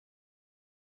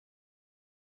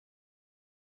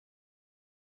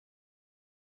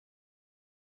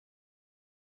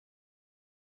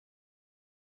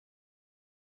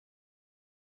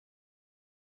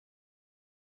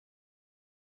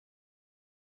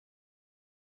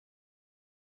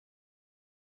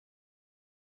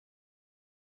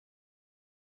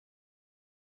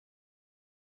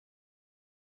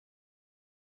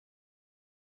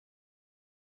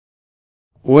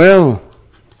Well,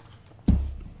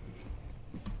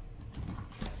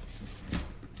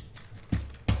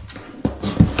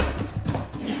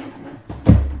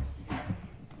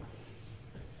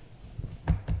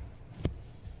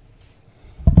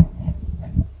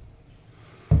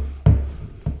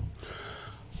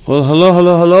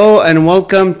 hello, and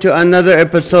welcome to another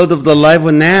episode of the Live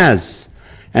with NAZ.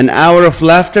 An hour of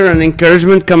laughter and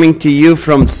encouragement coming to you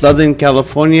from Southern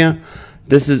California.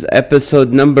 This is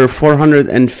episode number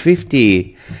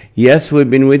 450. Yes, we've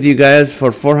been with you guys for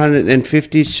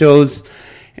 450 shows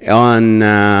on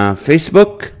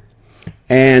Facebook.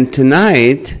 And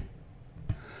tonight,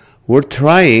 we're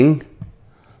trying,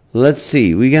 we're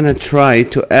going to try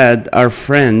to add our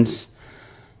friends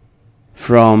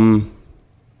from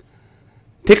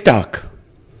TikTok.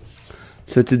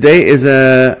 So today is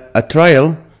a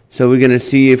trial. So we're going to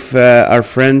see if our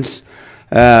friends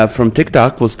from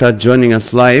TikTok will start joining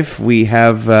us live. We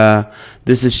have,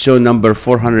 this is show number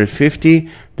 450.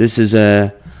 This is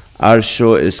our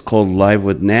show is called Live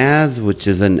with NAZ, which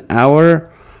is an hour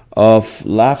of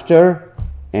laughter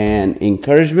and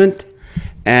encouragement.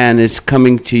 And it's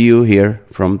coming to you here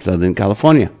from Southern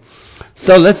California.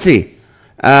 So let's see.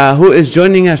 Who is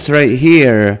joining us right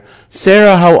here?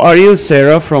 Sarah, how are you?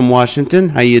 Sarah from Washington,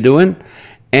 how you doing?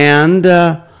 And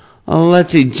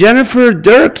let's see, Jennifer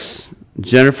Dirks.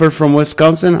 Jennifer from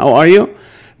Wisconsin, how are you?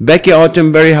 Becky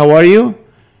Autumnberry, how are you?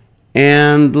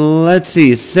 And let's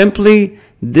see, Simply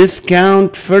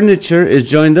Discount Furniture is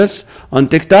joined us on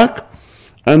TikTok.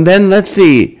 And then let's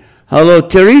see, hello,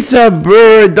 Teresa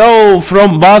Bordeaux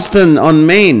from Boston on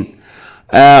Maine,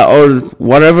 or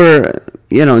whatever,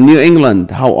 New England.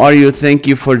 How are you? Thank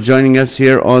you for joining us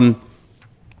here on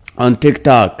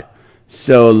TikTok.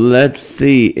 So let's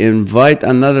see, invite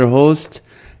another host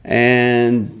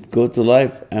and go to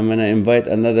live. I'm going to invite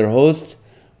another host,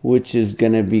 which is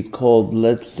going to be called,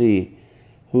 let's see,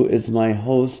 who is my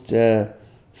host? Furniture,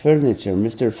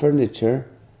 Mr. Furniture.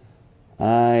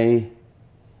 I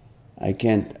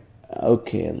can't,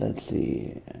 okay, let's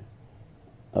see.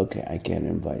 Okay, I can't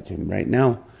invite him right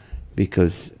now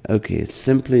because, okay,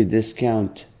 Simply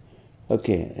Discount.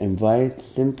 Okay, invite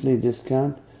Simply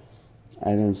Discount.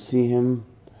 I don't see him.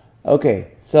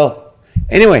 Okay, so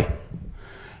anyway,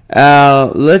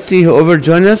 let's see whoever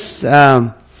joined us.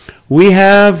 We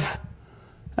have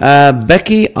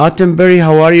Becky Autumnberry.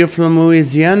 How are you from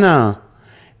Louisiana?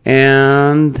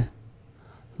 And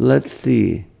let's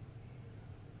see,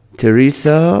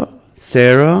 Teresa,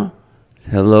 Sarah,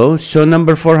 hello. Show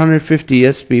number 450.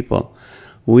 Yes, people.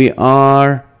 We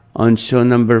are on show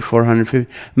number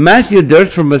 450. Matthew Dirt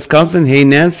from Wisconsin. Hey,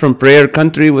 Nance from Prayer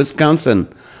Country, Wisconsin.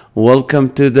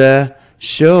 Welcome to the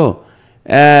show.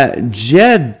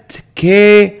 Jed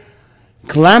K.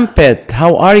 Clampett,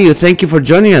 how are you? Thank you for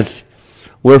joining us.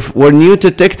 We're new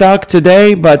to TikTok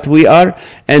today, but we are.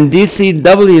 And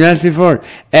DCW 94.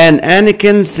 And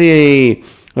Anakin C.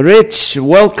 Rich,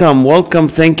 welcome.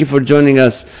 Thank you for joining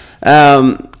us.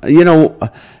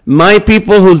 My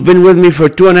people who's been with me for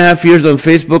 2.5 years on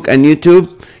Facebook and YouTube,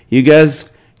 you guys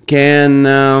can,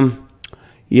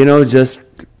 just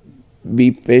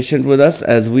be patient with us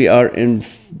as we are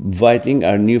inviting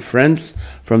our new friends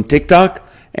from TikTok.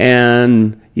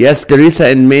 And yes, Teresa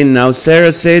in Maine now.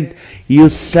 Sarah said, your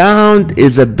sound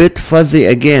is a bit fuzzy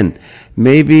again.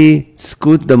 Maybe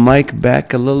scoot the mic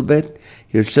back a little bit.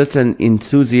 You're such an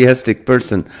enthusiastic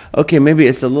person. Okay, maybe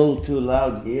it's a little too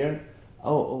loud here.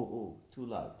 Oh, too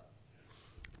loud.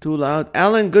 Too loud.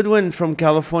 Alan Goodwin from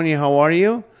California, how are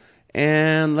you?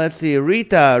 And let's see,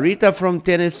 Rita from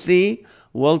Tennessee,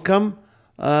 welcome.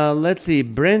 Let's see,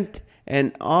 Brent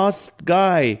and Ost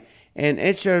Guy and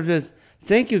HR.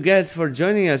 Thank you guys for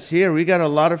joining us here. We got a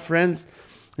lot of friends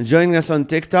joining us on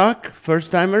TikTok,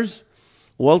 first timers.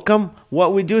 Welcome.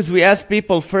 What we do is we ask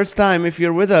people first time, if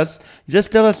you're with us,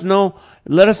 just let us know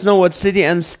what city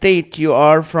and state you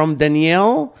are from.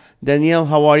 Danielle,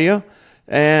 how are you?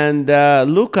 And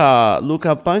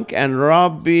Luca Punk and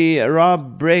Rob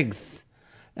Briggs,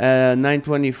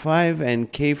 925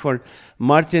 and K for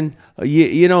Martin.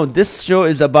 This show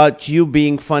is about you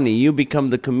being funny. You become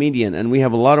the comedian, and we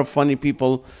have a lot of funny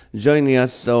people joining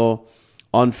us. So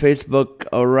on Facebook,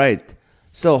 all right.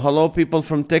 So hello, people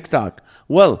from TikTok.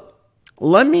 Well,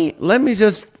 let me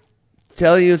just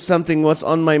tell you something. What's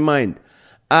on my mind?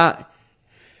 I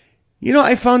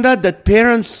found out that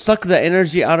parents suck the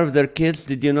energy out of their kids.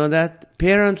 Did you know that?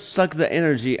 Parents suck the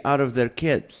energy out of their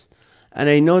kids. And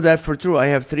I know that for true. I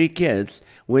have 3 kids.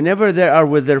 Whenever they are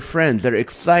with their friends, they're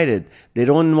excited. They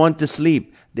don't want to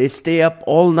sleep. They stay up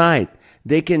all night.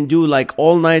 They can do like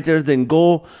all-nighters, then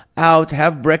go out,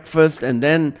 have breakfast, and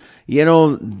then,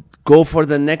 go for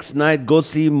the next night, go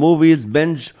see movies,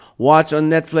 binge, watch on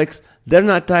Netflix. They're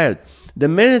not tired. The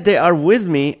minute they are with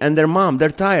me and their mom, they're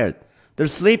tired. They're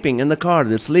sleeping in the car.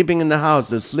 They're sleeping in the house.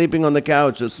 They're sleeping on the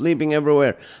couch. They're sleeping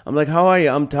everywhere. I'm like, how are you?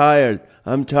 I'm tired.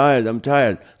 I'm tired. I'm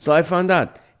tired. So I found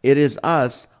out it is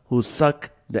us who suck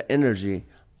the energy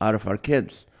out of our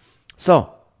kids.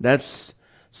 So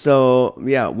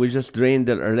yeah, we just drained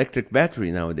the electric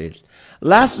battery nowadays.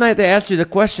 Last night I asked you the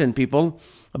question, people.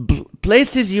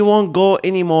 Places you won't go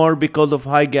anymore because of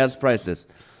high gas prices.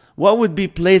 What would be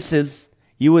places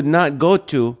you would not go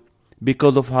to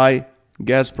because of high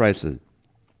gas prices?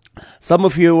 Some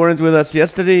of you weren't with us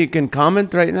yesterday. You can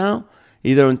comment right now,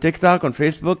 either on TikTok, on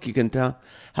Facebook. You can tell.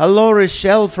 Hello,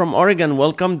 Rochelle from Oregon.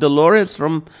 Welcome, Dolores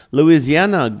from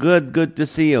Louisiana. Good to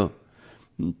see you.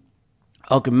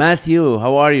 Okay, Matthew,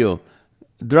 how are you?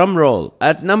 Drum roll.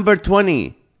 At number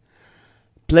 20,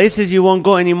 places you won't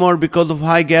go anymore because of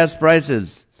high gas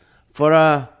prices. For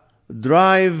a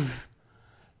drive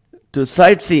to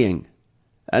sightseeing.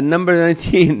 At number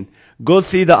 19, go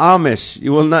see the Amish.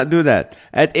 You will not do that.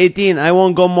 At 18, I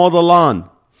won't go mow the lawn.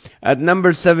 At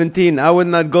number 17, I would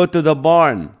not go to the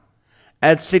barn.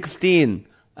 At 16,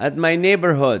 at my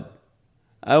neighborhood,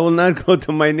 I will not go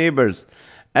to my neighbors.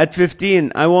 At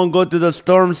 15, I won't go to the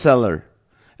storm cellar.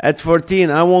 At 14,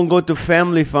 I won't go to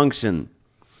family function.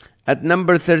 At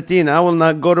number 13, I will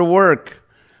not go to work.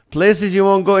 Places you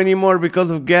won't go anymore because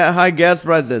of high gas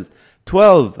prices.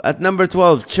 12, at number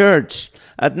 12, church.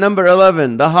 At number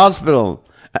 11, the hospital.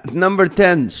 At number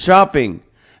 10, shopping.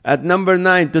 At number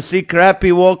 9, to see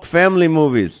crappy woke family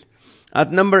movies.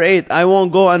 At number 8, I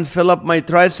won't go and fill up my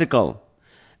tricycle.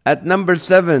 At number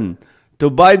 7, to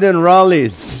Biden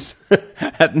rallies.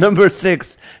 At number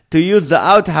 6, to use the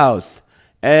outhouse.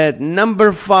 At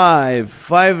number 5,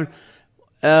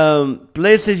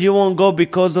 places you won't go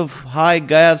because of high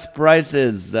gas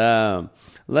prices.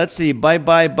 Let's see.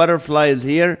 Bye-bye Butterfly is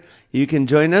here. You can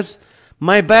join us.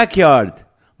 My backyard.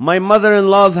 My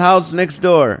mother-in-law's house next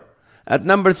door. At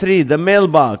number 3, the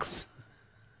mailbox.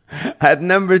 At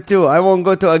number 2, I won't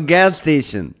go to a gas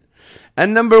station. At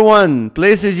number 1,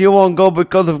 places you won't go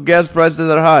because of gas prices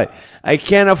are high. I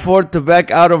can't afford to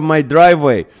back out of my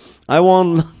driveway. I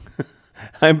won't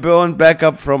back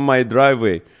up from my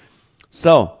driveway.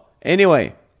 So,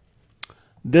 anyway,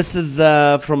 this is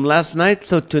from last night.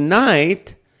 So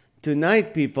tonight,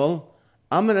 people,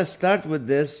 I'm going to start with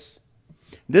this.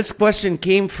 This question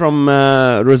came from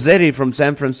Rossetti from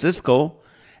San Francisco,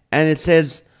 and it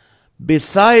says,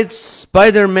 besides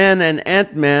Spider-Man and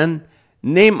Ant-Man,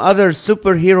 name other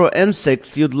superhero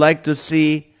insects you'd like to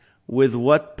see with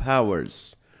what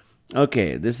powers?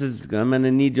 Okay, I'm going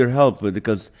to need your help with,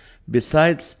 because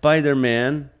besides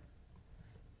Spider-Man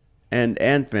and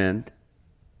Ant-Man,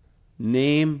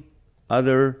 name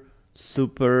other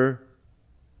superhero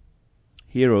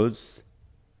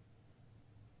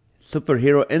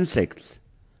insects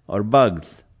or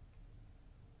bugs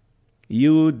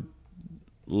you'd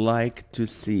like to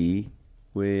see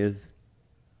with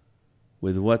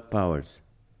what powers?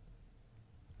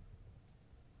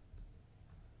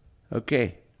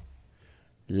 Okay.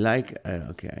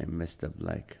 Okay, I messed up.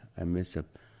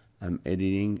 I'm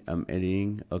editing.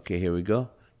 Okay, here we go.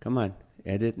 Come on.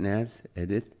 Edit, NAZ.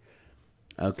 Edit.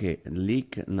 Okay,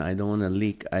 leak. No, I don't want to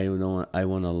leak. I want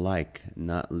to like,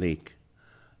 not leak.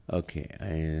 Okay,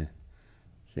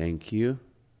 thank you.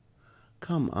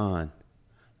 Come on.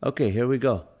 Okay, here we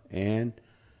go. And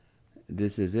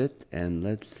this is it. And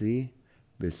let's see.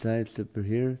 Besides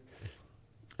superheroes.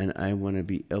 And I want to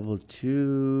be able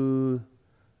to...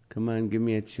 Come on, give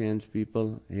me a chance,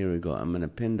 people. Here we go. I'm going to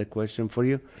pin the question for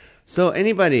you. So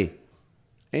anybody,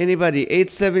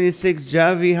 876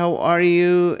 Javi, how are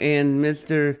you? And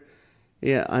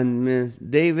and Miss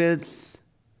Davids,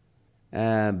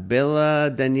 Bella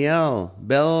Danielle,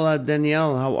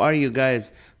 how are you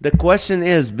guys? The question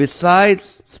is,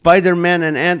 besides Spider-Man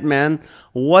and Ant-Man,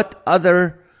 what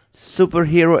other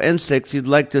superhero insects you'd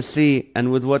like to see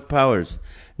and with what powers?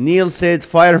 Neil said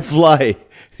Firefly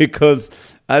because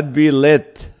I'd be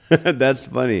lit. That's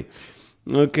funny.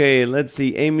 Okay, let's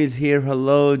see. Amy's here.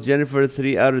 Hello. Jennifer,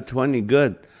 3 out of 20.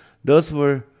 Good. Those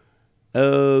were...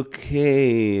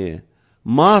 Okay.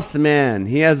 Mothman.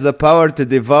 He has the power to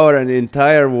devour an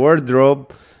entire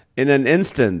wardrobe in an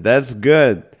instant. That's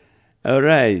good. All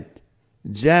right.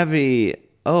 Javi.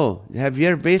 Oh,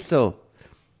 Javier Beso.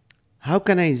 How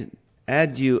can I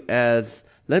add you as...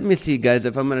 Let me see, guys,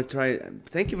 if I'm going to try...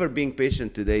 Thank you for being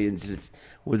patient today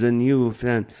with a new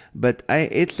fan. But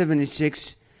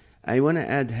 876, I want to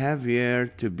add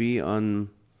Javier to be on...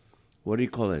 What do you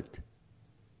call it?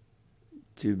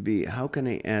 To be... How can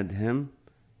I add him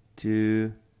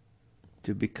to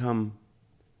to become,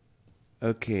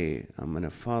 okay, I'm going to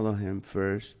follow him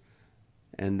first,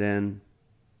 and then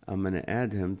I'm going to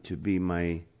add him to be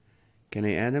my, can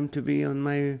I add him to be on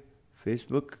my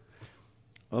Facebook?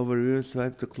 Overview,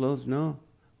 swipe to close? No,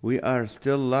 we are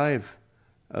still live.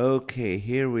 Okay,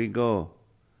 here we go.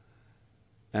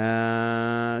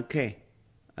 Okay,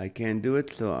 I can't do it,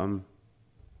 so I'm,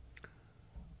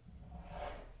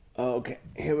 okay,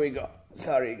 here we go.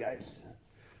 Sorry, guys.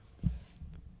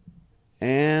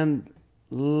 And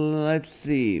let's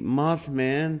see,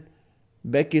 Mothman.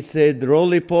 Becky said,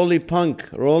 roly-poly punk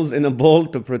rolls in a bowl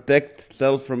to protect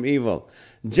self from evil.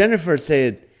 Jennifer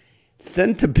said,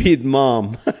 centipede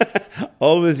mom.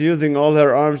 Always using all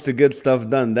her arms to get stuff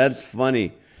done. That's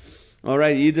funny. All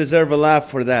right, you deserve a laugh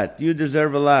for that. You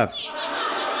deserve a laugh.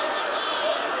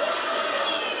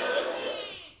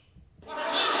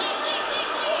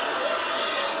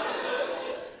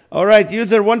 All right,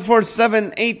 user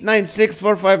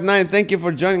 147896459. Thank you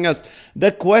for joining us.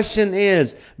 The question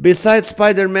is, besides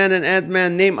Spider-Man and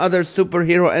Ant-Man, name other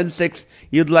superhero insects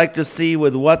you'd like to see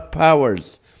with what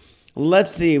powers?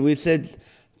 Let's see. We said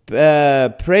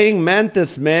praying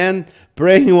mantis, man.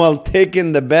 Praying while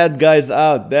taking the bad guys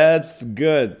out. That's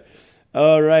good.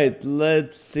 All right,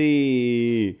 let's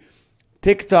see.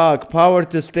 TikTok, power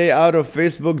to stay out of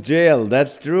Facebook jail.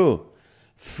 That's true.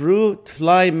 Fruit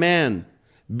fly man.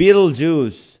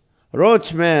 Beetlejuice.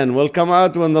 Roach man will come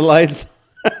out when the lights.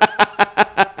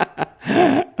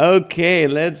 Okay,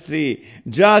 let's see.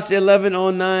 Josh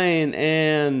 1109,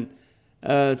 and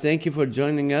thank you for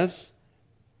joining us.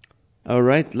 All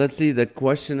right, let's see. The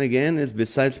question again is,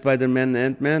 besides Spider-Man and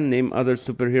Ant-Man, name other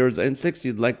superheroes and insects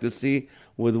you'd like to see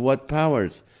with what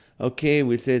powers? Okay,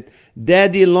 we said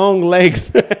Daddy Long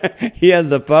Legs. He has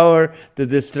the power to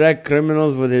distract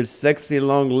criminals with his sexy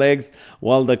long legs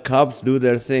while the cops do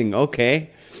their thing. Okay.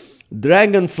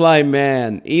 Dragonfly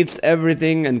Man eats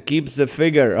everything and keeps the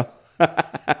figure.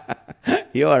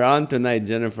 You are on tonight,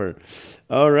 Jennifer.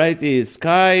 Alrighty,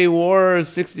 Sky War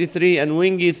 63 and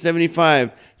Wingy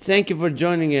 75. Thank you for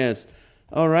joining us.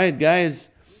 All right, guys.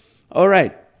 All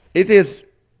right, it is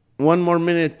one more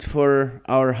minute for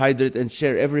our hydrate and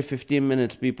share. Every 15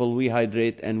 minutes, people, we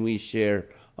hydrate and we share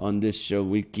on this show.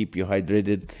 We keep you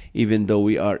hydrated, even though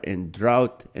we are in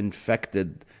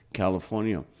drought-infected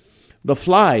California. The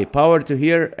Fly, power to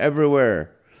hear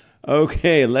everywhere.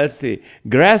 Okay, let's see.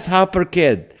 Grasshopper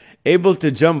Kid, able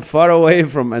to jump far away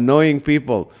from annoying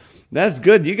people. That's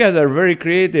good. You guys are very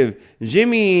creative.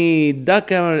 Jimmy,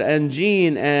 Ducker, and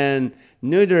Jean, and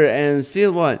Nuder, and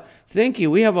Silwan. Thank you.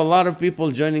 We have a lot of people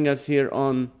joining us here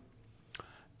on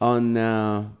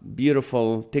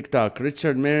beautiful TikTok.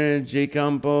 Richard Merritt, J.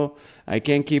 Campo. I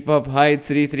can't keep up. Hyde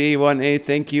 3318.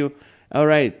 Thank you. All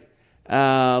right.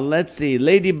 Let's see.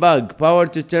 Ladybug, power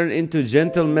to turn into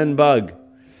gentleman bug.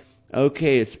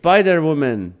 Okay. Spider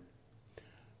Woman,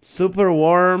 super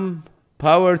warm,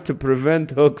 power to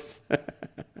prevent hooks.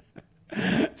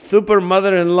 Super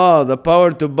mother-in-law, the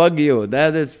power to bug you.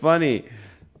 That is funny.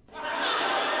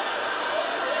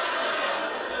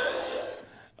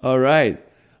 All right.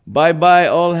 Bye-bye.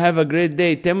 All have a great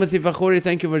day. Timothy Fakhuri,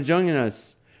 thank you for joining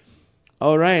us.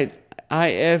 All right.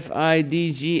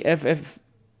 IFIDGFF,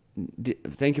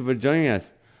 thank you for joining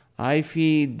us.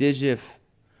 IFI Digif.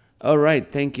 All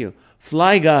right. Thank you.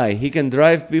 Fly Guy, he can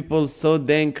drive people so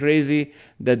dang crazy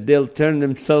that they'll turn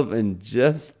themselves in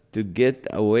just to get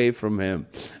away from him.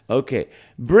 Okay.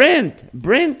 Brent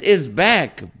is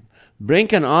back.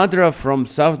 Brink and Audra from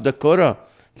South Dakota,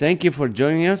 thank you for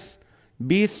joining us.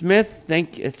 B. Smith,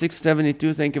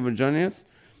 672, thank you for joining us.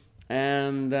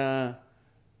 And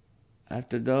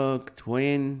After Dark,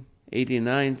 Twain,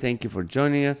 89, thank you for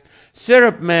joining us.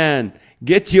 Syrup Man,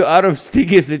 get you out of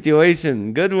sticky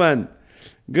situation. Good one.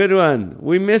 Good one.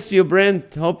 We miss you,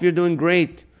 Brent. Hope you're doing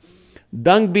great.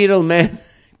 Dung Beetle Man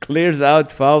clears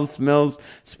out foul smells,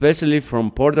 especially from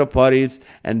porta potties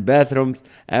and bathrooms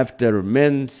after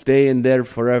men stay in there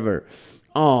forever.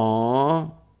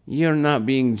 Aww. You're not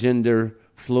being gender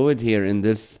fluid here in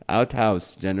this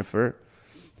outhouse, Jennifer.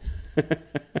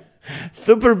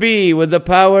 Super B with the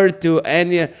power to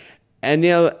annihilate.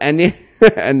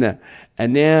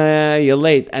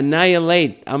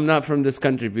 I'm not from this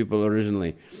country, people,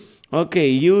 originally. Okay,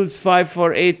 use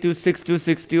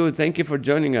 548266262. Thank you for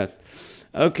joining us.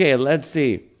 Okay, let's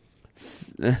see.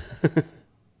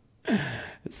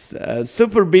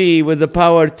 Super B with the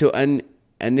power to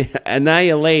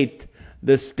annihilate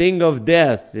the sting of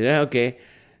death. Yeah, okay.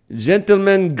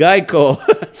 Gentleman Geico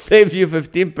saves you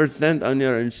 15% on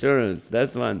your insurance.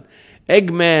 That's one.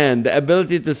 Eggman, the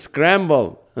ability to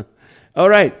scramble. All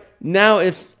right, now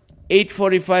it's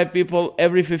 8:45 people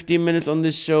every 15 minutes on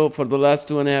this show for the last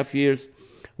 2.5 years.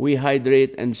 We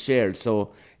hydrate and share.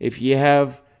 So if you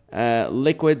have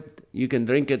liquid, you can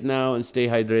drink it now and stay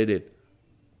hydrated.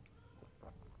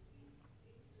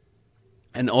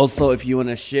 And also, if you want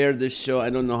to share this show, I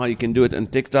don't know how you can do it on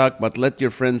TikTok, but let your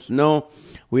friends know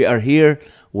we are here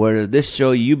where this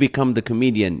show, you become the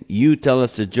comedian. You tell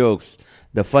us the jokes,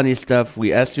 the funny stuff.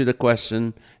 We ask you the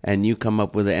question, and you come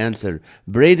up with the answer.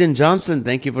 Braden Johnson,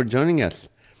 thank you for joining us.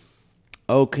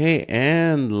 Okay,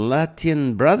 and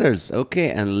Latin Brothers.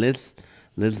 Okay, and Liz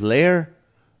Lair.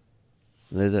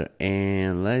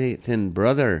 And Latin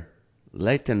Brother.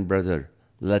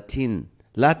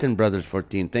 Latin Brothers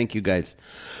 14. Thank you, guys.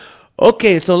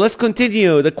 Okay, so let's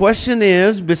continue. The question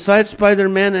is, besides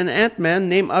Spider-Man and Ant-Man,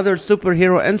 name other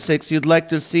superhero N6 you'd like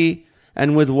to see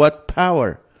and with what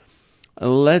power?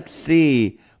 Let's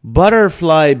see.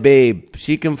 Butterfly Babe.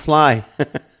 She can fly.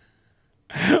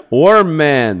 Worm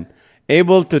Man.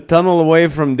 Able to tunnel away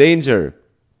from danger.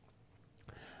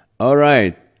 All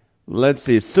right. Let's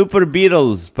see. Super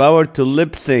Beatles. Power to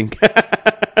lip sync.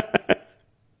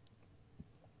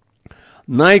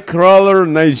 Nightcrawler,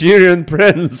 Nigerian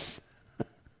Prince.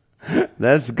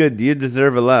 That's good. You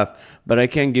deserve a laugh. But I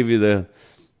can't give you the...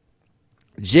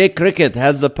 Jay Cricket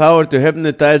has the power to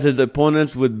hypnotize his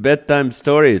opponents with bedtime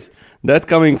stories. That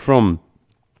coming from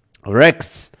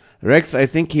Rex. Rex, I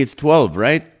think he's 12,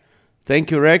 right?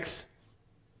 Thank you, Rex.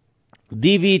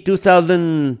 DV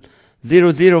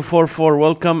 20000044,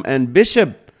 welcome. And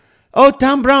Bishop. Oh,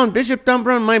 Tom Brown. Bishop Tom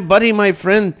Brown, my buddy, my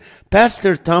friend.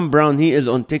 Pastor Tom Brown, he is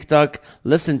on TikTok.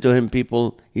 Listen to him,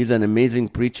 people. He's an amazing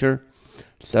preacher.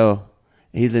 So,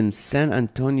 he's in San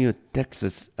Antonio,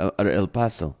 Texas, or El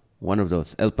Paso. One of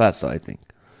those. El Paso, I think.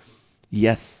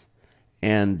 Yes.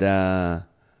 And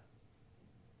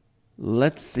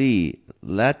let's see.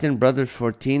 Latin Brothers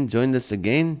 14 joined us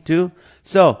again, too.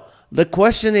 So, the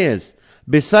question is,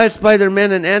 besides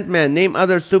Spider-Man and Ant-Man, name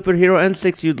other superhero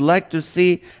N6 you'd like to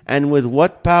see and with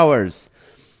what powers?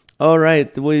 All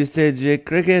right, we said Jay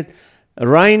Cricket.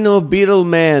 Rhino Beetle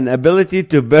Man, ability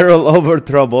to barrel over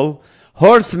trouble.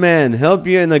 Horseman, help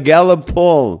you in a gallop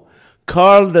pole.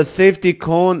 Carl the safety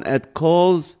cone at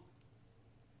Cole's.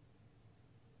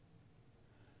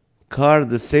 Carl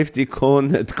the safety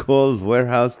cone at Cole's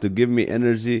warehouse to give me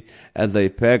energy as I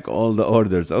pack all the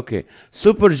orders. Okay.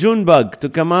 Super Junebug to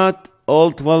come out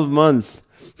all 12 months.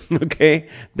 Okay.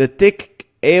 The tick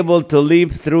able to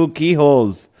leap through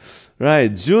keyholes.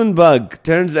 Right. Junebug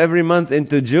turns every month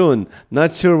into June.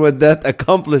 Not sure what that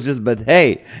accomplishes, but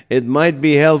hey, it might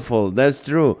be helpful. That's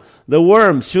true. The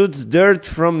worm shoots dirt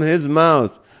from his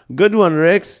mouth. Good one,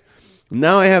 Rex.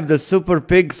 Now I have the Super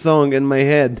Pig song in my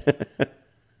head.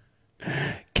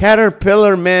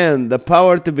 Caterpillar Man, the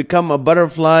power to become a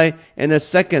butterfly in a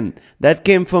second. That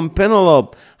came from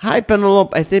Penelope. Hi,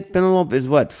 Penelope. I think Penelope is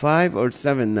what, 5 or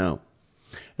 7 now?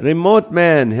 Remote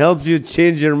Man helps you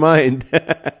change your mind.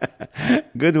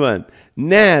 Good one.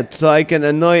 NAZ, so I can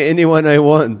annoy anyone I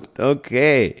want.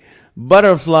 Okay.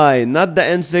 Butterfly, not the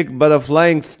insect, but a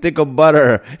flying stick of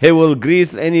butter. It will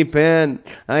grease any pan.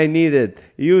 I need it.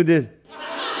 You did.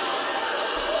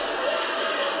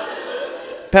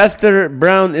 Pastor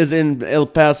Brown is in El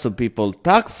Paso, people.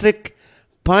 Toxic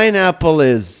Pineapple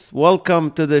is.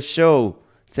 Welcome to the show.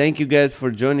 Thank you guys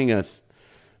for joining us.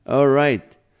 All right.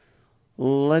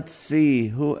 Let's see.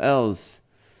 Who else?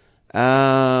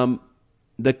 The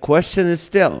question is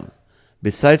still,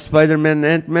 besides Spider-Man and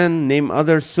Ant-Man, name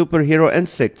other superhero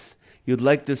N6 you'd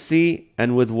like to see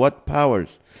and with what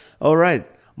powers. All right.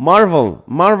 Marvel,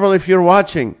 if you're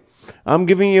watching, we're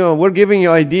giving you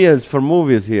ideas for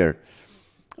movies here.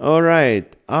 All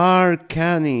right.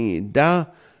 Arcani,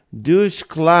 Douche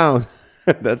Clown.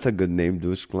 That's a good name,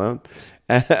 Douche Clown.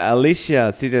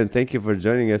 Alicia, Syrian, thank you for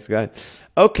joining us, guys.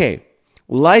 Okay.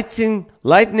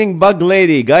 Lightning Bug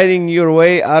Lady, guiding your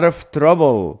way out of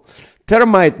trouble.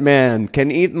 Termite Man,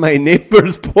 can eat my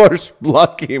neighbor's Porsche,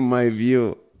 blocking my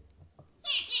view.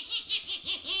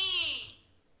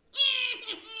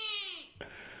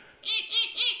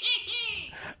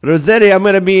 Rossetti, I'm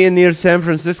going to be near San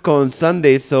Francisco on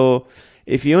Sunday, so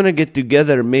if you want to get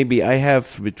together, maybe I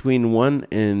have between 1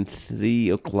 and 3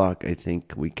 o'clock, I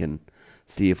think we can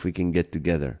see if we can get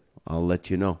together. I'll let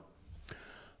you know.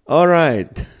 All right.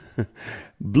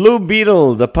 Blue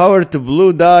Beetle, the power to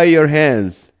blue dye your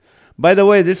hands. By the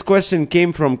way, this question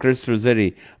came from Chris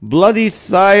Rossetti. Bloody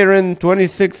Siren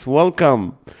 26,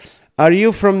 welcome. Are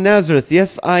you from Nazareth?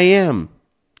 Yes, I am.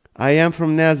 I am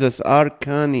from Nazareth.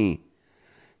 Arcani.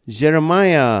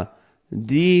 Jeremiah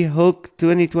D. Hook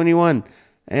 2021.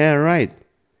 All right.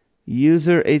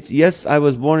 User 8. Yes, I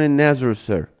was born in Nazareth,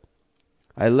 sir.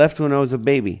 I left when I was a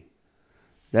baby.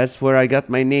 That's where I got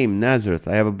my name, Nazareth.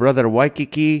 I have a brother,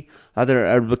 Waikiki, other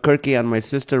Albuquerque, and my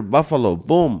sister, Buffalo.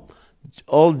 Boom.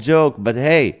 Old joke, but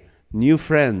hey, new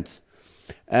friends.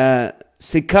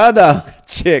 Cicada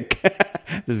chick.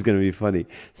 This is going to be funny.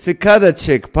 Cicada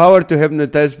chick, power to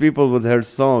hypnotize people with her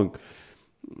song.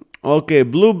 Okay,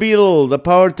 Blue Beetle, the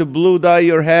power to blue dye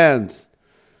your hands.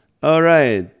 All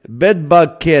right.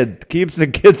 Bedbug kid, keeps the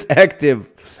kids active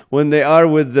when they are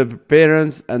with the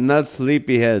parents and not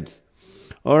sleepyheads.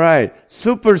 All right.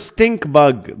 Super stink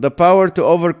bug, the power to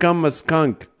overcome a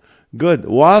skunk. Good.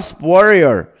 Wasp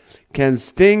warrior, can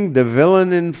sting the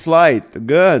villain in flight.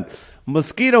 Good.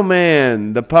 Mosquito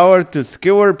man, the power to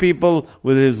skewer people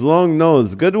with his long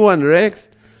nose. Good one, Rex.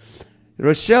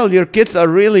 Rochelle, your kids are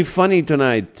really funny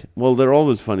tonight. Well, they're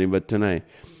always funny, but tonight.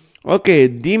 Okay,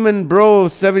 Demon Bro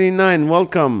 79,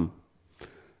 welcome.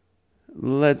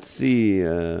 Let's see.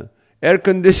 Air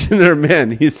conditioner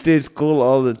man, he stays cool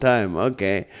all the time.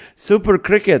 Okay. Super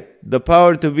cricket, the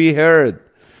power to be heard.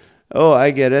 Oh,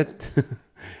 I get it.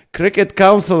 Cricket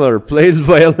counselor, plays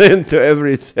violin to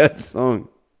every sad song.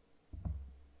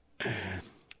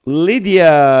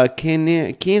 Lydia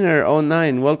Keener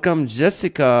 09, welcome.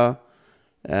 Jessica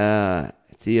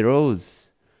Theros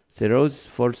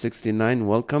 469,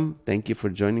 welcome. Thank you for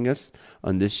joining us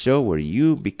on this show where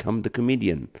you become the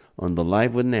comedian on the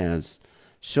Live with Naz.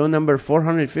 Show number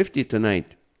 450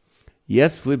 tonight.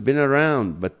 Yes, we've been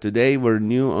around, but today we're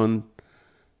new on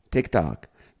TikTok.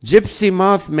 Gypsy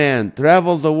Mothman,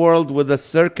 travel the world with a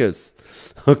circus.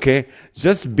 Okay,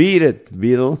 just beat it,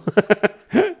 Beetle.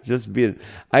 Just beat it.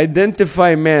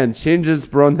 Identify man, changes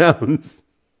pronouns.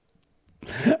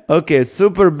 Okay,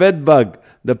 super bedbug,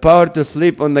 the power to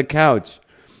sleep on the couch.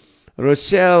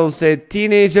 Rochelle said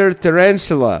teenager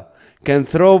tarantula can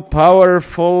throw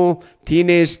powerful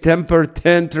teenage temper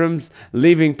tantrums,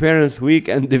 leaving parents weak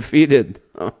and defeated.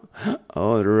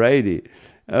 Alrighty.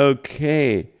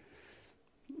 Okay.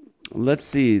 Let's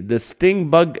see. The sting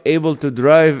bug able to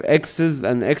drive exes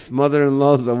and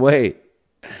ex-mother-in-laws away.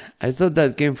 I thought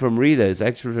that came from Rita. It's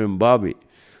actually from Bobby.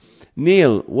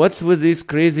 Neil, what's with these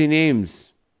crazy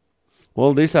names?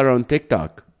 Well, these are on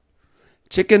TikTok.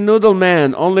 Chicken Noodle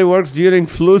Man only works during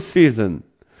flu season.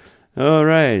 All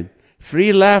right.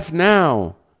 Free laugh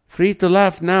now. Free to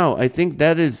laugh now. I think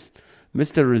that is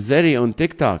Mr. Rossetti on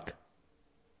TikTok.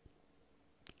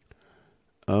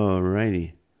 All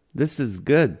righty. This is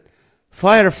good.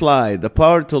 Firefly, the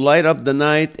power to light up the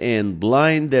night and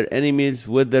blind their enemies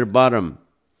with their bottom.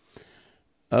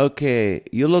 Okay,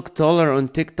 you look taller on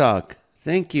TikTok.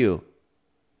 Thank you.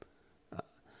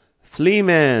 Flea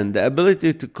Man, the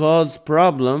ability to cause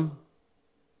problem,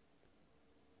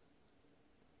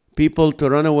 people to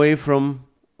run away from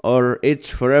or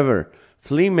itch forever.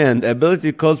 Flea Man, the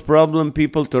ability to cause problem,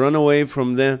 people to run away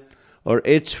from them or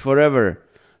itch forever.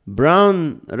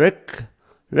 Brown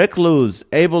Recluse,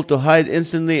 able to hide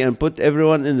instantly and put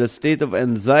everyone in a state of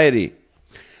anxiety.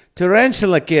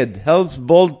 Tarantula Kid, helps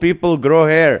bald people grow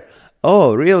hair.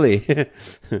 Oh, really?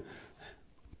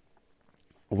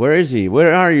 Where is he?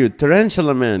 Where are you?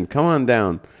 Tarantula Man, come on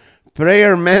down.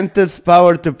 Prayer Mantis,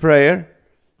 power to prayer.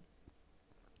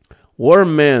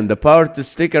 Worm Man, the power to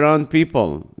stick around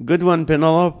people. Good one,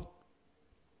 Penelope.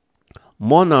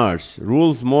 Monarch,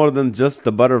 rules more than just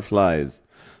the butterflies.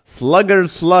 Slugger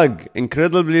Slug,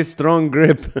 incredibly strong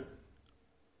grip.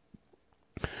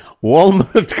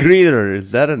 Walmart Greeter,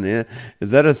 is that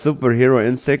a superhero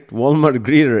insect? Walmart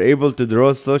Greeter, able to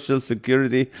draw social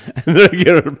security and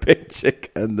regular paycheck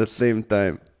at the same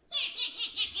time.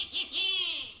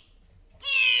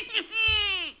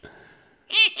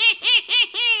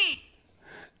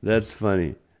 That's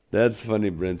funny. That's funny,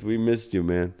 Brent. We missed you,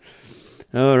 man.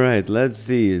 All right, let's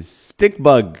see. Stick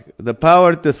Bug, the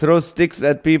power to throw sticks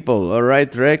at people. All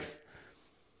right, Rex.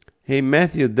 Hey,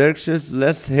 Matthew Dirks has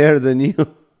less hair than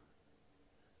you.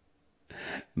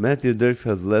 Matthew Dirks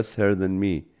has less hair than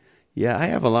me. Yeah, I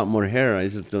have a lot more hair. I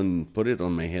just don't put it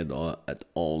on my head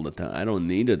all the time. I don't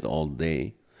need it all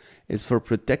day. It's for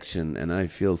protection, and I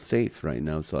feel safe right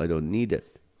now, so I don't need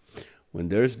it. When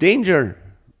there's danger,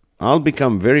 I'll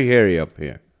become very hairy up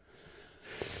here.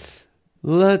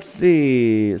 Let's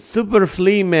see. Super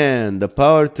Flea Man, the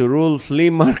power to rule flea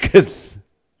markets.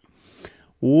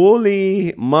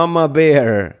 Woolly Mama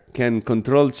Bear can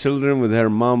control children with her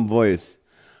mom voice.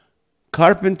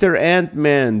 Carpenter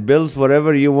Ant-Man builds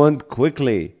whatever you want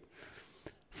quickly.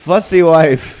 Fussy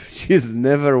Wife, she's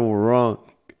never wrong.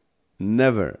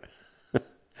 Never.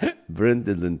 Brent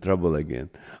is in trouble again.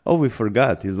 Oh, we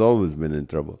forgot. He's always been in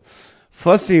trouble.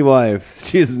 Fussy Wife,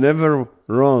 she's never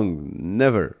wrong.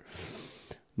 Never.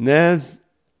 NAZ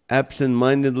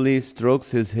absent-mindedly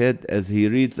strokes his head as he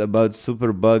reads about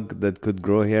superbug that could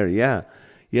grow hair. Yeah.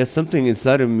 Yeah, something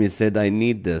inside of me said, I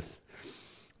need this.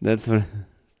 That's what...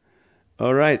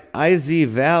 All right. IZ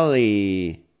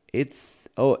Valley. It's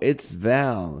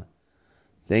Val.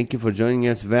 Thank you for joining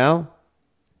us, Val.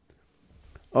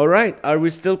 All right. Are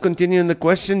we still continuing the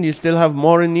question? You still have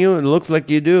more in you? It looks like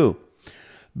you do.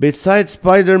 Besides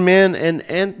Spider-Man and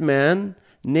Ant-Man,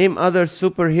 name other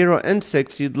superhero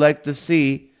insects you'd like to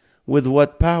see with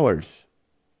what powers?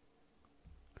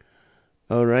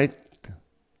 All right.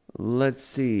 Let's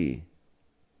see.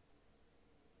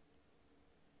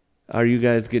 Are you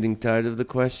guys getting tired of the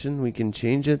question? We can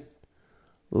change it.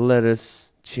 Let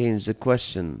us change the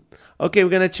question. Okay, we're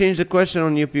going to change the question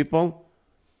on you people.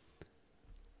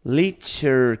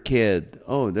 Leecher Kid.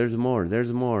 Oh, there's more.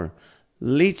 There's more.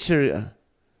 Leecher...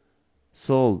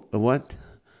 sold. What?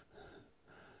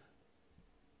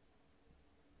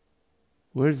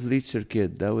 Where's Leecher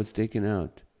Kid? That was taken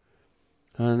out.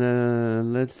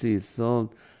 Let's see.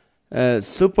 Sold.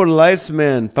 Super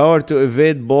Liceman. Power to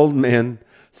evade bald man.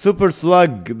 Super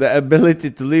Slug. The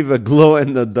ability to leave a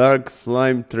glow-in-the-dark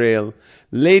slime trail.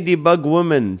 Ladybug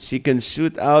Woman. She can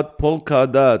shoot out polka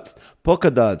dots.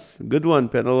 Polka dots. Good one,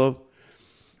 Penelope.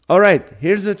 All right.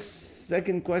 Here's the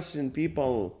second question,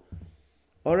 people.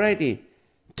 Alrighty.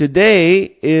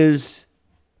 Today is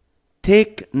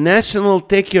National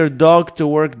Take Your Dog to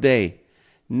Work Day.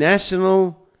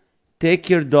 National Take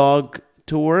Your Dog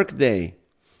to Work Day.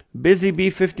 Busy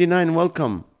B59,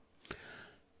 welcome.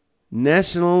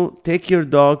 National Take Your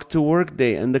Dog to Work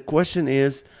Day. And the question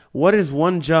is, what is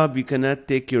one job you cannot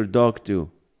take your dog to?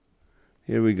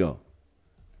 Here we go.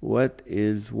 What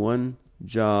is one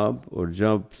job or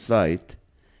job site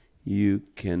you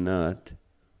cannot,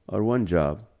 or one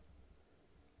job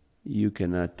you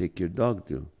cannot take your dog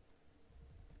to?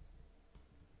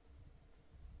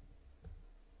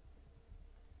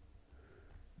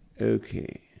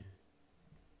 Okay.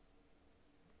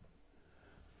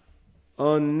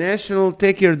 On National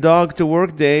Take Your Dog to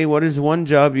Work Day, what is one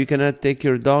job you cannot take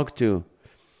your dog to?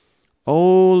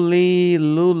 Oli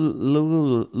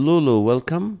Lulu,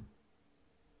 welcome.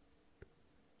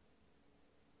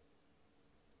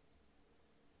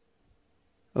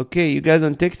 Okay, you guys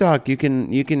on TikTok, you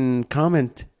can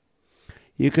comment.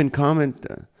 You can comment.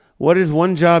 What is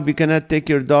one job you cannot take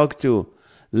your dog to?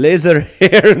 Laser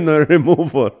hair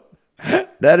removal.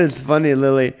 That is funny,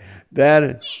 Lily.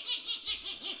 That.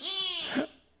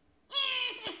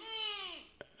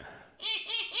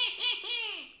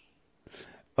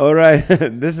 All right,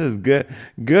 this is good.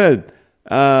 Good.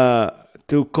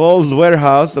 To Cole's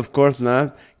warehouse, of course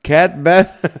not. Cat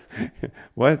bath.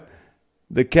 What?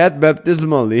 The cat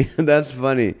baptismally. That's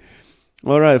funny.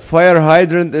 All right, fire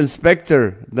hydrant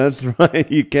inspector. That's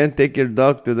right. You can't take your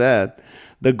dog to that.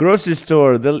 The grocery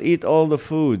store. They'll eat all the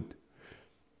food.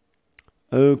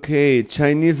 Okay,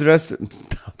 Chinese restaurant.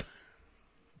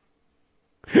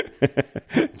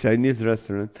 Chinese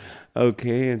restaurant.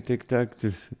 Okay, and TikTok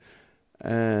to.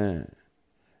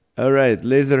 All right,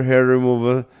 laser hair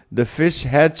removal, the fish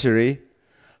hatchery,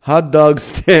 hot dog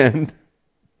stand,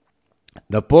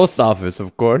 the post office,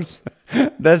 of course.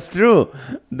 That's true.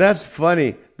 That's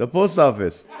funny. The post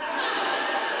office.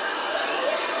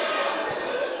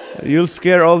 You'll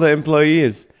scare all the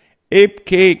employees. Ape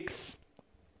Cakes,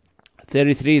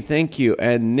 33, thank you.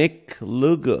 And Nick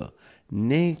Lugo.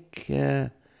 Nick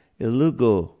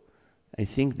Lugo. I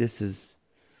think this is...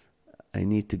 I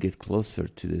need to get closer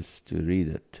to this to read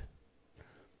it.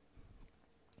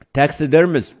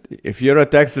 Taxidermist. If you're a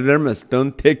taxidermist,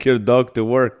 don't take your dog to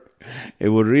work. It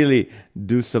will really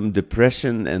do some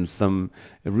depression and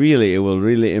it will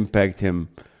really impact him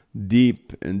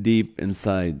deep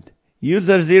inside.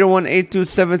 User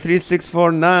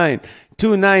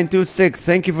 01827364929296.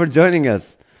 Thank you for joining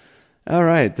us. All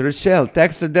right, Rochelle,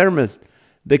 taxidermist.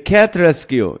 The cat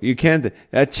rescue. You can't.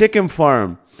 A chicken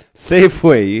farm.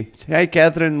 Safeway. Hi,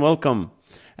 Catherine. Welcome.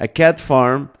 A cat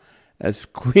farm. A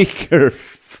squeaker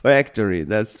factory.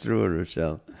 That's true,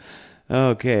 Rochelle.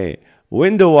 Okay.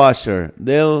 Window washer.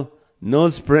 They'll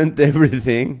nose print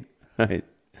everything. Right.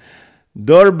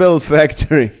 Doorbell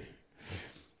factory.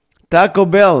 Taco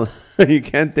Bell. You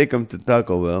can't take them to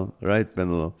Taco Bell. Right,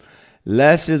 Penelope?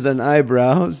 Lashes and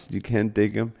eyebrows. You can't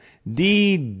take them.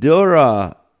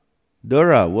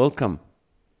 Dora, welcome.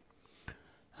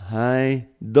 Hi.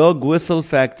 Dog whistle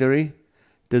factory.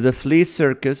 To the flea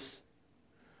circus.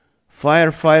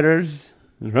 Firefighters.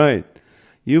 Right.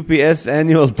 UPS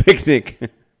annual picnic.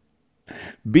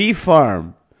 Bee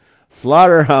farm.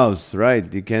 Slaughterhouse.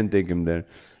 Right. You can't take him there.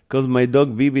 Because my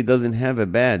dog Bibi doesn't have a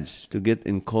badge to get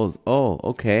in calls. Oh,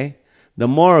 okay. The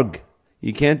morgue.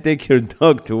 You can't take your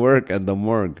dog to work at the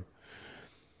morgue.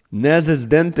 NAZ's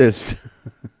dentist.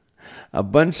 A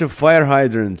bunch of fire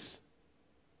hydrants.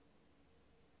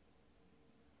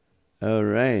 All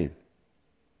right.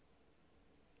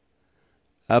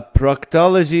 A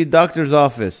proctology doctor's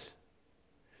office.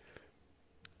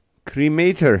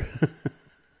 Cremator.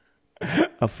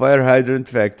 A fire hydrant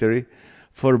factory.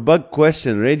 For bug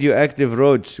question, radioactive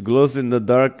roach glows in the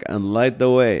dark and light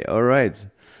the way. All right.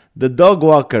 The dog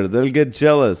walker, they'll get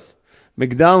jealous.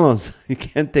 McDonald's, you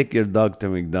can't take your dog to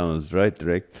McDonald's, right,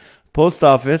 Rick? Post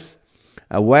office,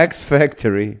 a wax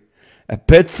factory, a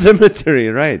pet cemetery,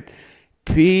 right?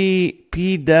 Pedraz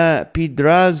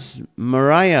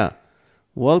Mariah,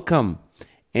 welcome.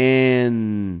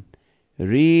 And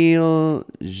Real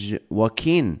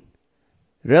Joaquin,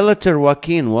 Realtor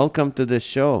Joaquin, welcome to the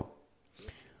show.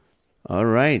 All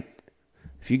right.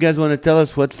 If you guys want to tell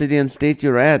us what city and state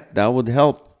you're at, that would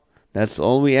help. That's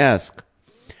all we ask.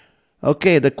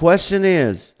 Okay, the question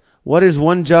is, what is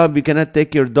one job you cannot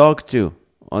take your dog to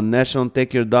on National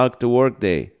Take Your Dog to Work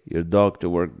Day? Your dog to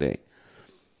work day.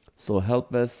 So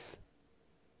help us.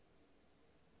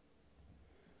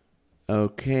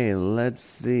 Okay, let's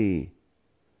see.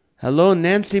 Hello,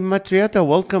 Nancy Matriota.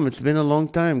 Welcome. It's been a long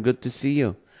time. Good to see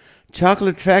you.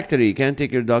 Chocolate factory. You can't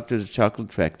take your dog to the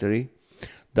chocolate factory.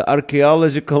 The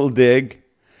archaeological dig.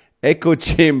 Echo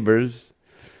chambers.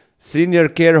 Senior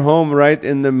care home right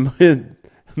in the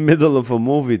middle of a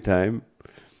movie time.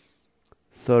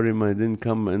 Sorry, I didn't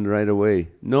come in right away.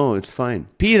 No, it's fine.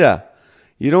 PETA.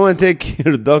 You don't want to take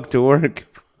your dog to work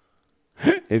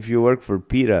if you work for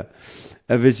PETA.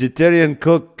 A vegetarian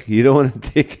cook. You don't want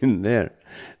to take him there.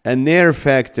 A nair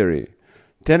factory.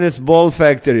 Tennis ball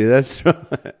factory. That's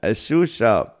right. A shoe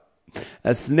shop.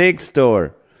 A snake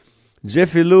store.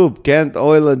 Jiffy Lube. Can't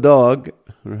oil a dog.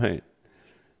 Right.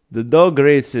 The dog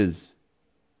races.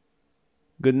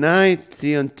 Good night.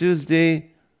 See you on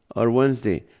Tuesday or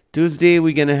Wednesday. Tuesday,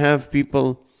 we're going to have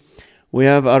people. We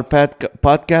have our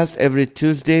podcast every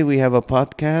Tuesday. We have a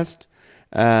podcast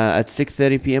at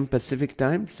 6:30 p.m. Pacific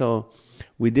time. So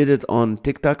we did it on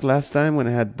TikTok last time when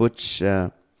I had Butch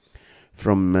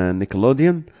from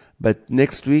Nickelodeon. But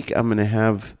next week, I'm going to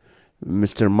have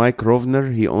Mr. Mike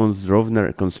Rovner. He owns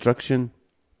Rovner Construction.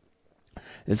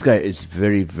 This guy is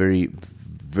very, very,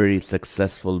 very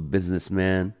successful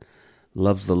businessman,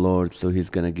 loves the Lord, so he's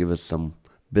going to give us some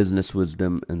business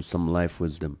wisdom and some life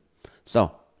wisdom.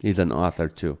 So, he's an author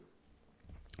too.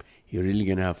 You're really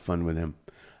going to have fun with him.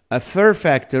 A fur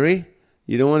factory,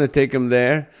 you don't want to take him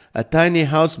there. A tiny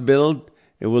house build,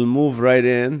 it will move right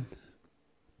in.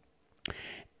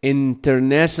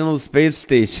 International Space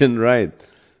Station, right.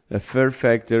 A fur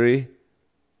factory.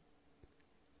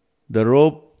 The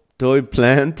rope toy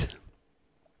plant.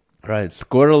 Right,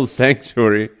 squirrel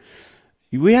sanctuary.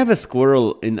 We have a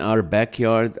squirrel in our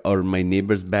backyard or my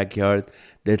neighbor's backyard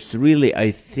that's really,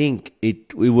 I think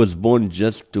it was born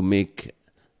just to make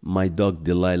my dog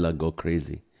Delilah go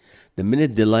crazy. The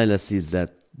minute Delilah sees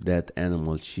that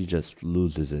animal, she just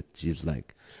loses it. She's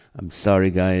like, I'm sorry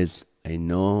guys, I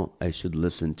know I should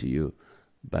listen to you,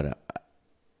 but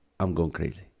I'm going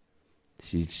crazy.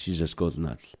 She just goes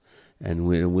nuts. And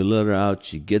when we let her out,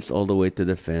 she gets all the way to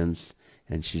the fence.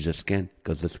 And she just can't,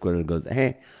 because the squirrel goes,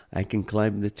 hey, I can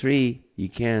climb the tree. You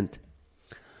can't.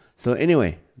 So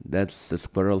anyway, that's the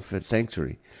squirrel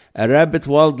sanctuary. A rabbit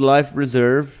wildlife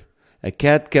reserve, a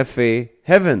cat cafe,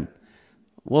 heaven.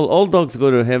 Well, all dogs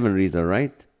go to heaven, Rita,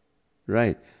 right?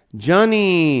 Right.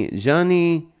 Johnny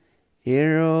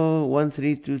Hero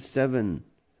 1327.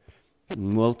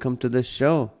 Welcome to the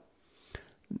show.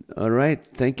 All right.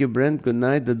 Thank you, Brent. Good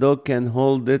night. The dog can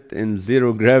hold it in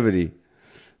zero gravity.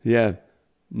 Yeah.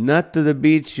 Not to the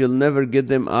beach, you'll never get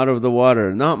them out of the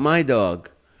water. Not my dog.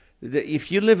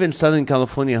 If you live in Southern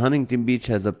California, Huntington Beach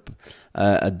has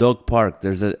a dog park.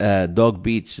 There's a dog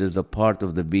beach. There's a part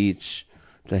of the beach.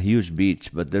 It's a huge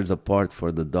beach, but there's a part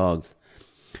for the dogs.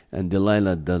 And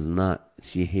Delilah does not.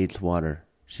 She hates water.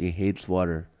 She hates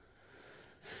water.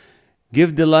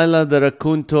 Give Delilah the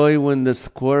raccoon toy when the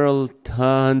squirrel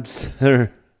taunts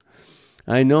her.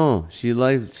 I know. She's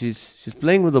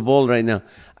playing with the ball right now.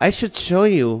 I should show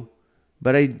you,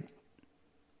 but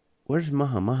where's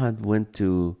Maha? Maha went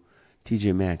to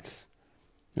TJ Maxx.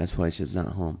 That's why she's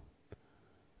not home.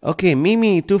 Okay,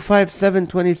 Mimi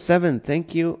 25727.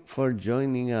 Thank you for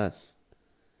joining us.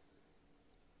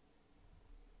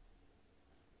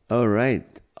 All right.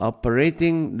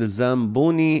 Operating the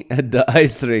Zamboni at the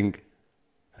ice rink.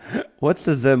 What's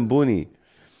the Zamboni?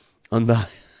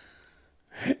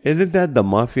 Isn't that the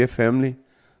mafia family?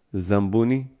 The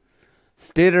Zamboni?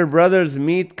 Stater Brothers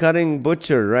Meat Cutting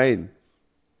Butcher, right?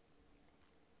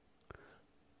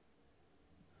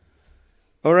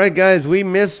 All right, guys, we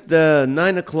missed the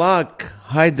 9 o'clock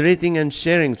hydrating and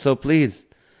sharing. So please,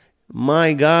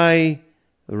 my guy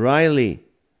Riley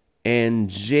and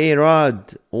J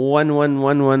Rod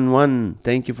 11111,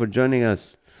 thank you for joining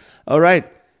us. All right,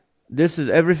 this is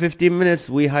every 15 minutes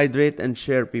we hydrate and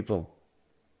share, people.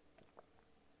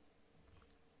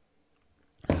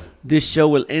 This show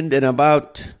will end in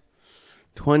about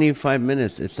 25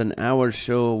 minutes. It's an hour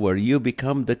show where you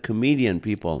become the comedian,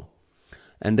 people.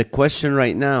 And the question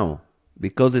right now,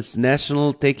 because it's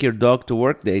National Take Your Dog to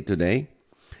Work Day today,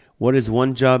 what is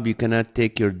one job you cannot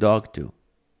take your dog to?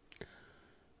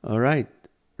 All right.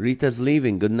 Rita's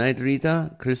leaving. Good night,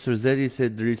 Rita. Chris Rossetti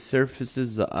said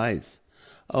resurfaces the ice.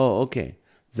 Oh, okay.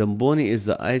 Zamboni is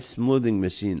the ice smoothing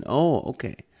machine. Oh,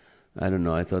 okay. I don't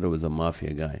know. I thought it was a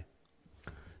mafia guy.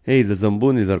 Hey, the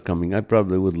Zambonis are coming. I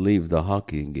probably would leave the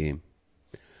hockey game.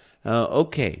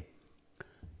 Okay.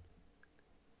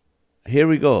 Here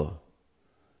we go.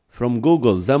 From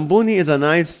Google. Zamboni is an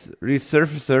ice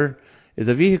resurfacer. Is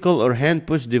a vehicle or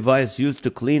hand-push device used to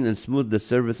clean and smooth the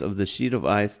surface of the sheet of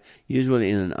ice, usually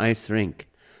in an ice rink.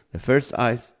 The first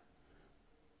ice...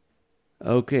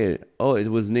 Okay. Oh, it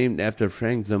was named after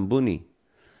Frank Zamboni.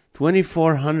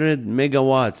 2,400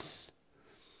 megawatts.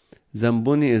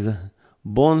 Zamboni is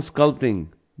bone sculpting.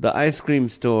 The ice cream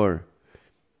store.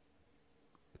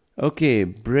 Okay.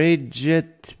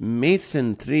 Bridget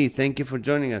Mason 3. Thank you for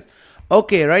joining us.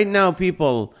 Okay, right now,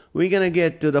 people, we're going to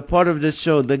get to the part of this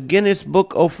show, the Guinness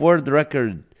Book of World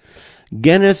Record.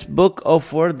 Guinness Book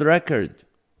of World Record.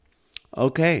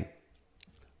 Okay.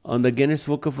 On the Guinness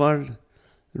Book of World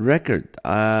Record.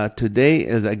 Today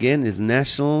is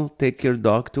National Take Your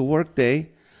Dog to Work Day.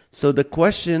 So the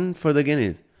question for the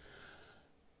Guinness.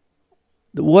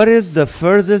 What is the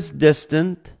furthest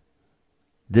distance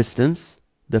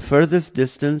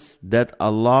that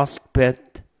a lost pet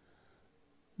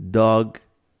dog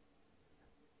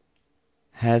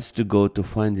has to go to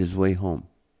find his way home?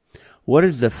 What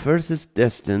is the furthest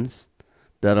distance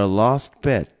that a lost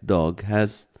pet dog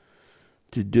has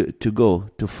to go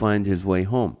to find his way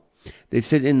home? They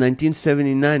said in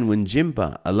 1979 when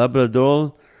Jimpa, a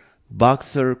Labrador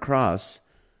boxer cross,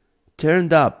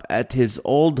 turned up at his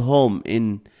old home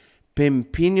in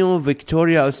Pembina,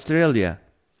 Victoria, Australia,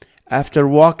 after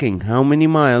walking how many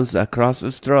miles across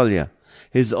Australia,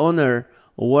 his owner,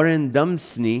 Warren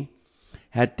Dumpsney,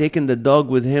 had taken the dog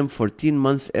with him 14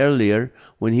 months earlier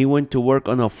when he went to work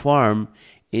on a farm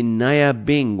in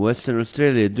Nyabing, Western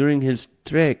Australia. During his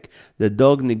trek, the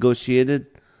dog negotiated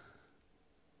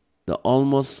the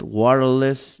almost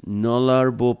waterless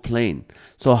Nullarbor Plain.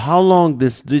 So how long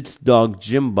does this dog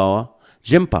Jimpa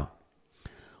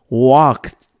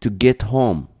walk to get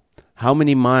home? How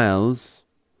many miles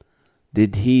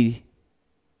did he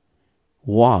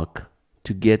walk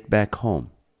to get back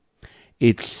home?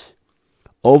 It's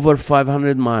over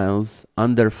 500 miles,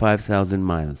 under 5,000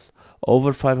 miles.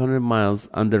 Over 500 miles,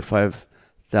 under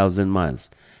 5,000 miles.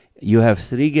 You have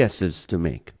 3 guesses to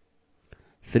make.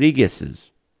 3 guesses.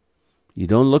 You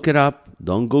don't look it up.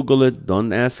 Don't Google it.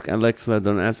 Don't ask Alexa.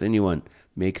 Don't ask anyone.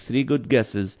 Make 3 good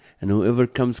guesses, and whoever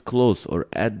comes close or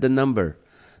at the number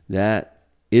that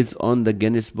is on the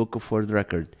Guinness Book of World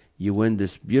Record, you win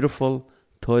this beautiful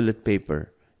toilet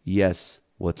paper. Yes,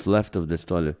 what's left of this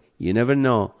toilet. You never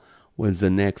know when's the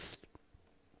next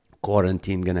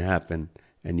quarantine going to happen,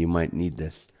 and you might need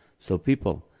this. So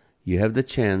people, you have the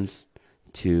chance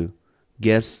to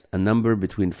guess a number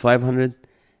between 500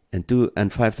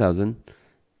 and 5,000,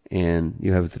 and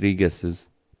you have 3 guesses,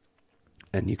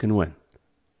 and you can win.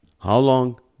 How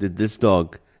long did this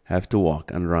dog have to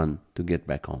walk and run to get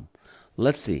back home?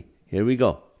 Let's see. Here we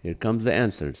go. Here comes the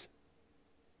answers.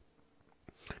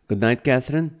 Good night,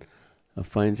 Catherine. A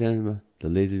fine gentleman. The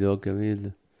lazy dog.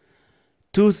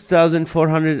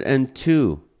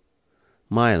 2,402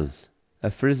 miles.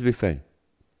 A frisbee fay.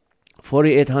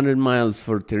 4,800 miles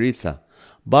for Teresa.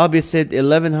 Bobby said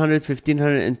 1,100,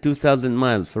 1,500, and 2,000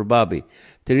 miles for Bobby.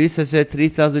 Teresa said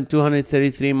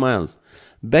 3,233 miles.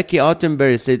 Becky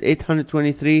Ottenberry said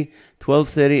 823,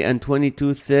 1,230, and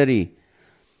 2,230.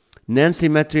 Nancy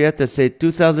Matrietta said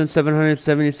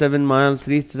 2,777 miles,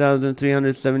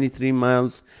 3,373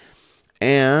 miles,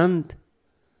 and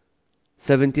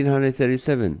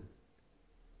 1,737.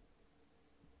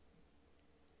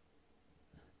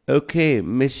 Okay,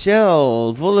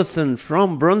 Michelle Vullison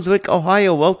from Brunswick,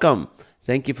 Ohio, welcome.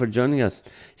 Thank you for joining us.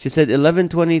 She said 11,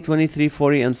 20, 23,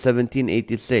 40, and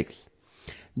 1786.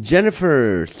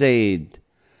 Jennifer said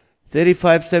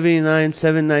 3579,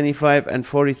 795, and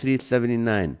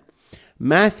 4379.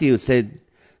 Matthew said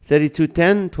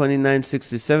 3210,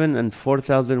 2967, and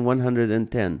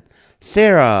 4110.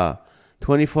 Sarah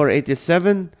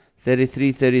 2487,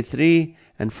 3333,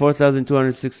 and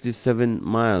 4,267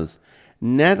 miles.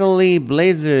 Natalie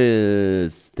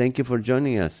Blazers, thank you for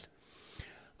joining us.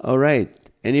 All right.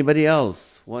 Anybody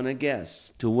else want to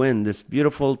guess to win this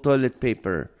beautiful toilet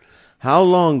paper? How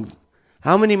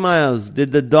many miles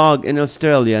did the dog in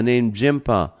Australia named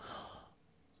Jimpa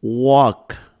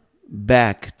walk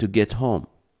back to get home?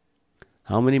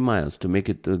 How many miles to make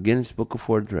it to the Guinness Book of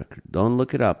World Record? Don't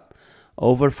look it up.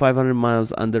 Over 500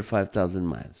 miles, under 5,000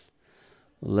 miles.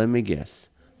 Let me guess.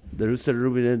 The rooster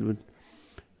Ruby would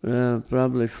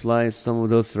probably fly some of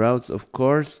those routes, of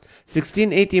course.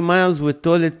 1680 miles with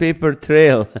toilet paper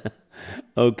trail.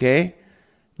 Okay.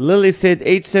 Lily said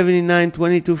 879,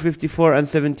 2254, and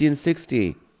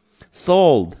 1760.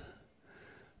 Sold.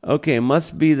 Okay,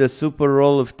 must be the super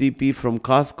roll of TP from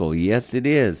Costco. Yes, it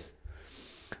is.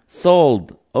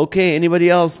 Sold. Okay, anybody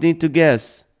else need to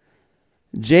guess?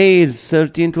 Jay's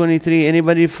 1323.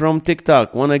 Anybody from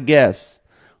TikTok want to guess?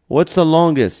 What's the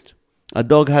longest a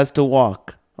dog has to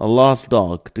walk? A lost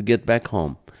dog to get back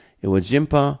home. It was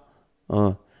Jimpa.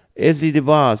 Izzy the